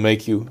will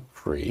make you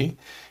free.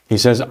 He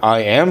says,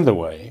 I am the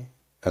way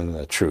and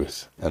the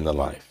truth and the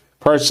life,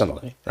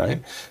 personally,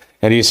 right?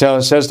 And he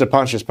says to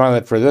Pontius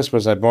Pilate, for this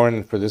was I born,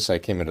 and for this I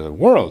came into the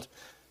world,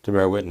 to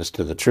bear witness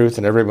to the truth,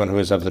 and everyone who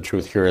is of the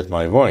truth heareth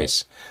my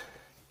voice.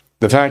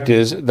 The fact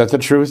is that the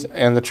truth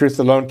and the truth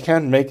alone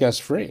can make us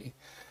free.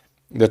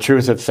 The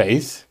truth of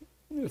faith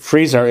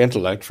frees our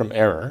intellect from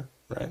error,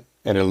 right,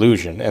 and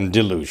illusion and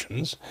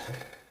delusions.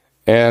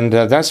 And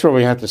that's where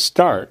we have to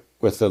start,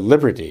 with the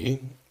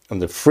liberty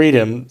and the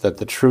freedom that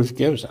the truth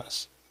gives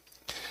us.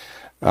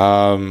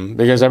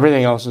 Because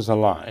everything else is a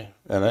lie.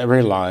 And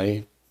every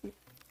lie,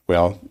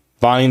 well,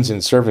 binds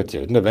in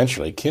servitude and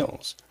eventually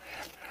kills.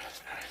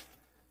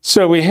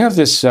 So we have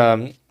this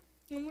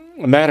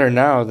matter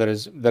now that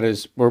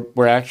is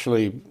we're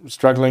actually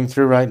struggling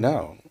through right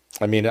now.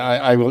 I mean,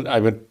 I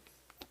would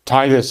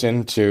tie this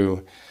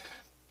into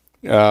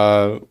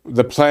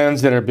the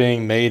plans that are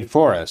being made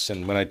for us.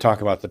 And when I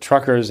talk about the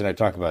truckers, and I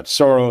talk about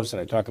Soros,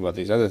 and I talk about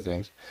these other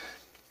things,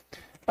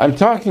 I'm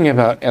talking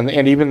about, and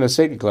even the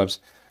Satan clubs,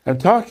 I'm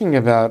talking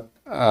about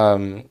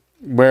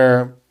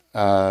where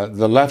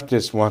the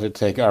leftists want to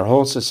take our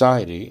whole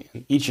society,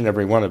 each and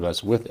every one of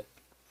us, with it.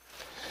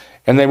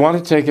 And they want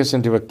to take us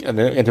into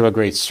a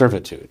great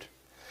servitude.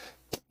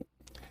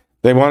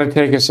 They want to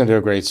take us into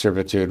a great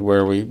servitude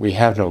where we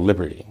have no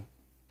liberty.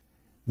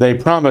 They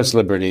promise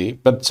liberty,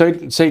 but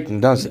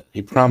Satan does it.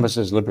 He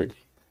promises liberty,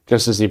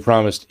 just as he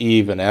promised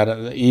Eve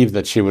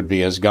that she would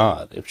be as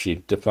God if she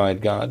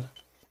defied God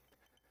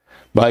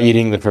by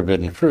eating the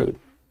forbidden fruit.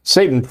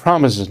 Satan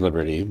promises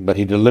liberty, but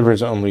he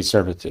delivers only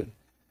servitude.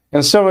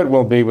 And so it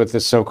will be with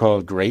this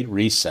so-called Great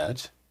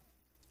Reset,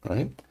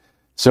 right?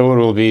 So it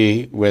will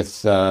be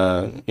with,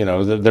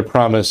 the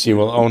promise you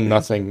will own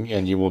nothing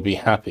and you will be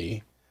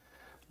happy.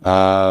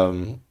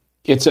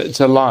 It's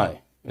a lie.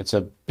 It's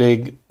a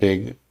big,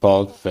 big,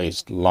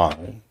 bald-faced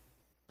lie.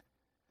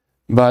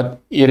 But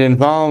it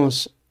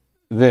involves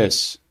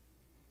this.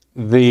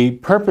 The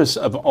purpose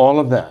of all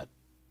of that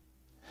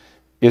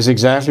is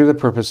exactly the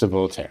purpose of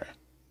Voltaire.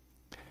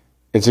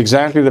 It's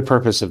exactly the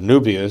purpose of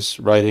Nubius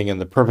writing in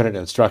the Permanent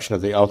Instruction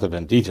of the Alta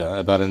Vendita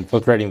about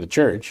infiltrating the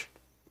church.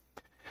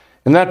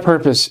 And that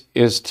purpose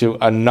is to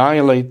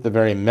annihilate the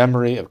very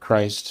memory of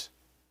Christ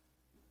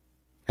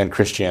and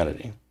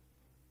Christianity.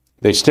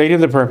 They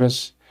stated the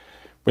purpose.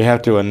 We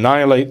have to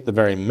annihilate the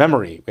very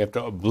memory. We have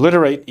to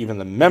obliterate even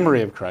the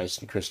memory of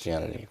Christ and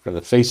Christianity from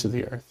the face of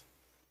the earth.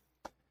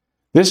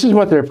 This is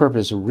what their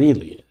purpose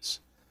really is.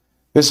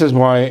 This is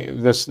why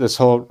this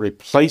whole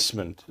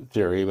replacement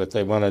theory, that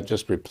they want to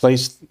just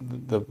replace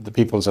the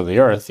peoples of the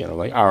earth,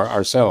 like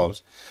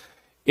ourselves,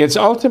 it's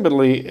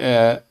ultimately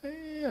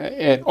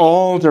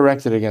all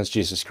directed against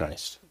Jesus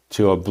Christ,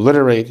 to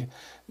obliterate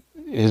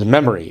his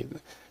memory.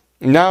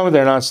 Now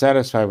they're not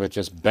satisfied with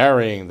just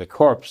burying the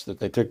corpse that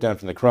they took down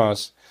from the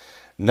cross.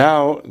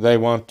 Now they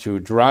want to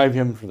drive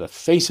him from the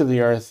face of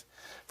the earth,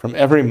 from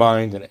every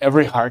mind and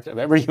every heart of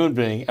every human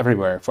being,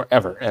 everywhere,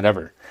 forever and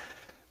ever.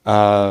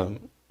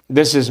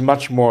 This is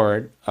much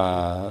more,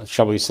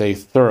 shall we say,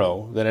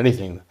 thorough than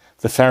anything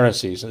the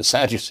Pharisees and the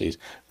Sadducees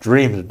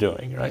dreamed of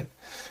doing, right?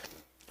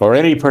 Or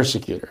any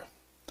persecutor.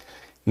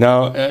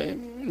 Now,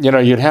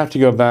 you'd have to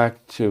go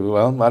back to,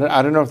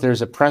 I don't know if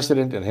there's a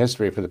precedent in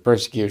history for the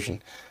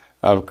persecution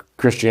of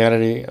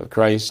Christianity, of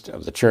Christ,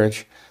 of the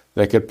church,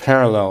 that could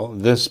parallel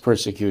this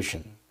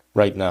persecution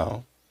right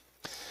now.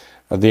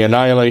 The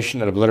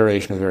annihilation and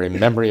obliteration of the very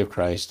memory of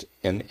Christ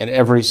in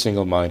every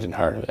single mind and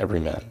heart of every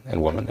man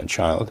and woman and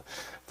child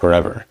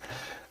forever.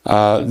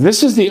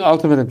 This is the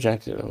ultimate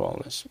objective of all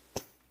this.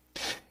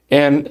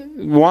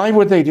 And why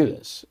would they do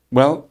this?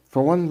 Well,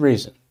 for one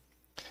reason.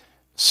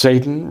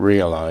 Satan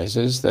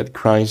realizes that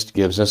Christ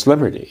gives us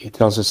liberty. He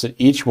tells us that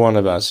each one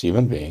of us,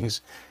 human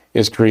beings,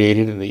 is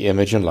created in the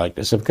image and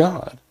likeness of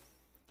God.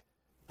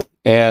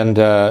 And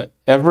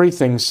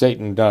everything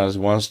Satan does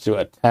wants to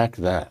attack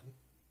that.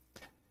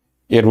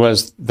 It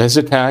was this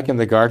attack in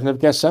the Garden of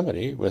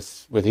Gethsemane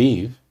with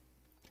Eve.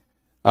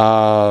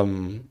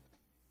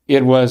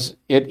 It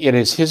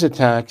is his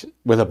attack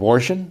with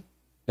abortion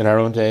in our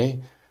own day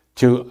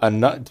to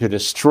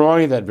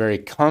destroy that very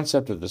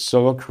concept of the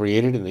soul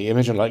created in the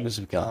image and likeness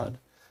of God,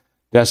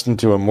 destined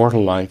to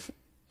immortal life,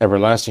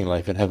 everlasting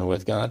life in heaven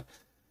with God.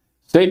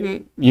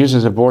 Satan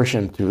uses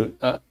abortion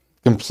to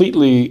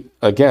completely,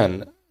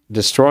 again,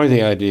 destroy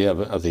the idea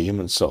of the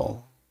human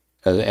soul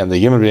and the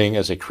human being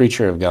as a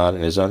creature of God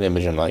in his own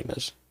image and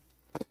likeness.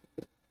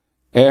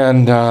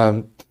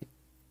 And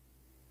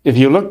if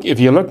you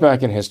look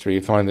back in history,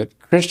 you find that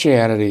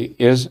Christianity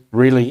is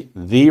really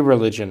the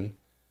religion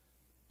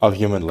of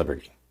human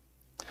liberty.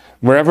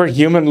 Wherever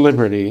human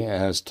liberty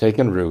has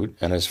taken root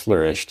and has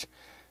flourished,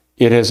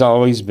 it has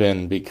always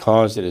been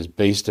because it is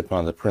based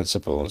upon the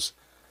principles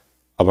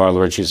of our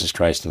Lord Jesus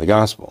Christ and the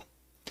gospel.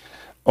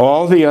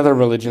 All the other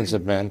religions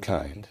of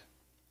mankind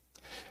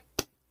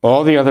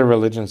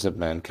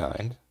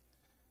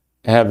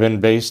have been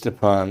based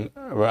upon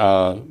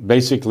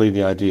basically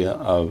the idea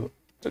of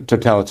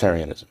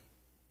totalitarianism.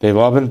 They've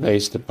all been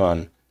based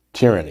upon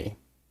tyranny.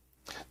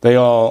 They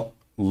all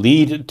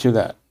lead to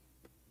that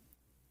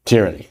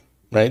tyranny,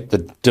 right?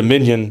 The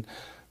dominion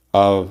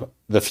of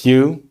the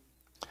few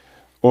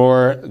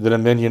or the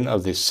dominion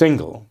of the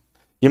single.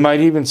 You might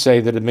even say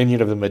the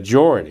dominion of the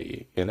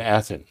majority in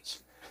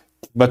Athens.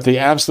 But the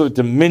absolute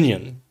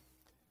dominion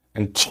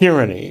and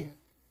tyranny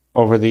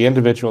over the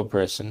individual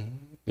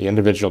person, the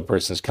individual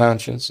person's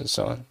conscience, and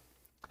so on.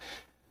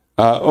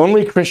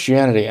 Only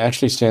Christianity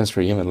actually stands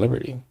for human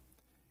liberty.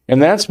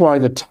 And that's why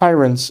the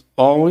tyrants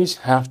always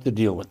have to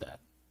deal with that.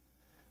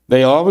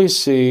 They always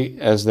see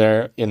as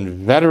their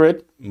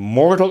inveterate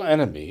mortal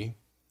enemy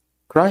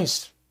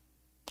Christ,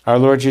 our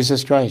Lord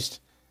Jesus Christ,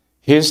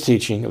 his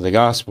teaching of the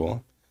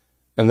gospel,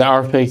 and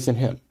our faith in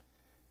him.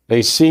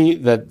 They see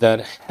that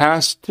that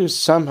has to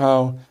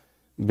somehow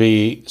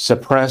be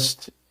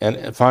suppressed and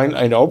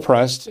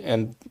oppressed,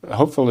 and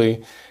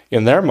hopefully,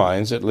 in their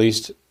minds, at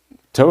least,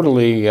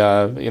 totally,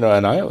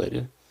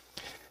 annihilated.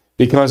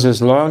 Because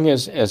as long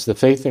as the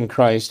faith in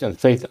Christ and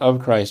faith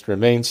of Christ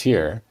remains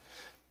here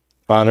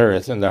on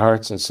earth in the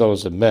hearts and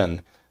souls of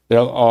men,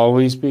 there'll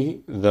always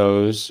be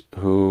those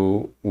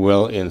who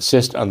will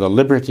insist on the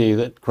liberty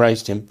that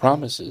Christ him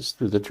promises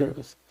through the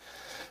truth.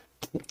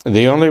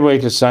 The only way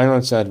to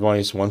silence that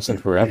voice once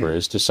and forever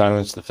is to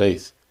silence the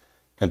faith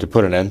and to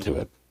put an end to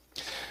it.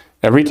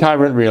 Every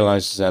tyrant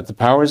realizes that. The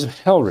powers of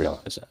hell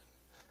realize that.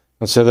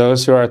 And so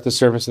those who are at the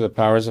service of the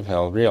powers of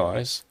hell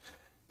realize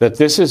that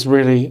this is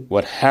really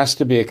what has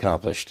to be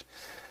accomplished.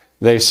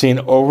 They've seen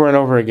over and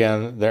over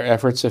again their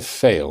efforts have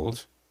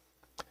failed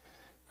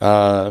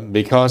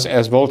because,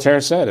 as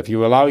Voltaire said, if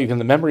you allow even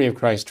the memory of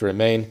Christ to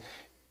remain,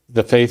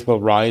 the faith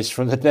will rise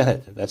from the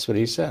dead. That's what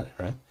he said,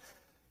 right?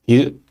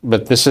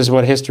 But this is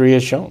what history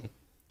has shown.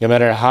 No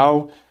matter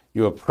how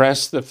you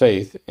oppress the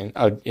faith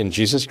in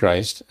Jesus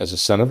Christ as a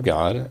Son of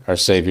God, our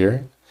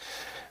Savior,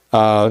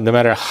 no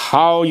matter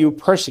how you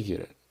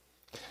persecute it,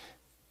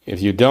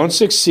 if you don't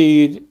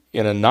succeed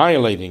in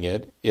annihilating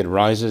it, it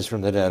rises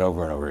from the dead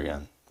over and over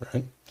again,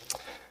 right?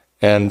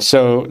 And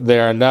so they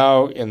are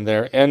now in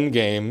their end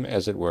game,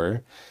 as it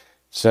were,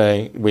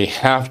 saying we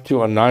have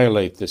to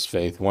annihilate this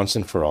faith once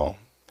and for all.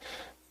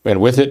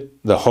 And with it,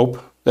 the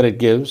hope that it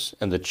gives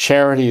and the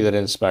charity that it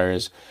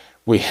inspires.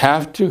 We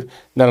have to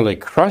not only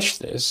crush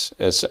this,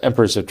 as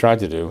emperors have tried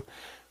to do,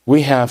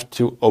 we have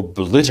to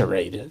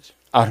obliterate it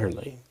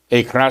utterly.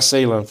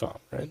 Écraser l'enfant,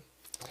 right?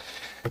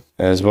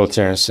 As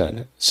Voltaire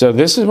said. So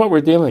this is what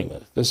we're dealing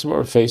with. This is what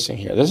we're facing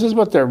here. This is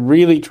what they're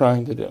really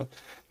trying to do.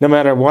 No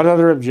matter what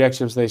other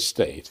objectives they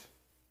state,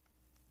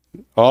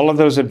 all of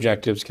those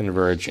objectives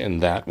converge in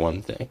that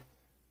one thing.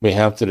 We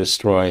have to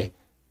destroy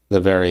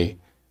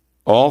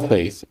all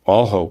faith,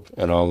 all hope,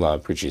 and all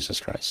love for Jesus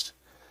Christ.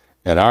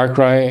 And our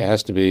cry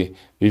has to be,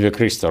 Viva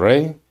Cristo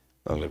Rey,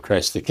 long live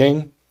Christ the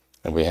King.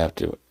 And we have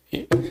to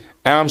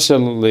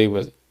absolutely,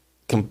 with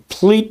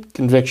complete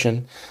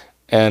conviction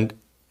and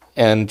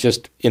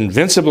just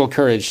invincible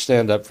courage,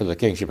 stand up for the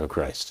kingship of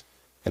Christ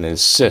and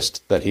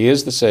insist that he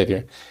is the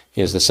Savior,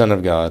 he is the Son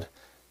of God,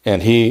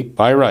 and he,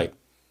 by right,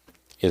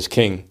 is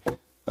King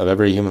of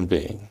every human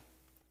being.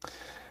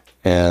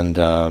 And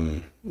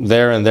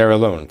there and there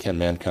alone can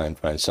mankind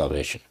find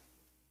salvation.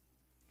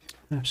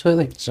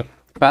 Absolutely. So,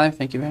 Father,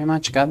 thank you very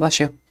much. God bless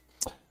you.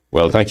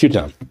 well, thank you,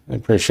 Tom. I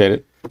appreciate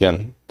it.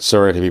 Again,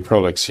 sorry to be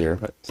prolix here,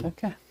 but It's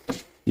okay.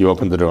 you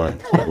opened the door.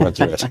 I went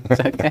through it. It's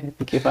okay.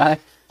 Thank you, Father.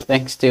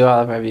 Thanks to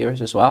all of our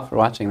viewers as well for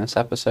watching this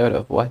episode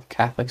of What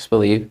Catholics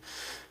Believe.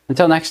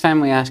 Until next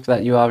time, we ask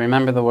that you all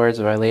remember the words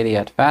of Our Lady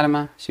at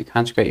Fatima as you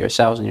consecrate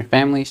yourselves and your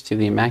families to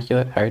the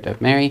Immaculate Heart of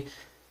Mary,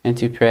 and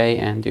to pray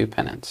and do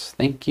penance.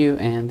 Thank you,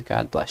 and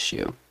God bless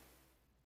you.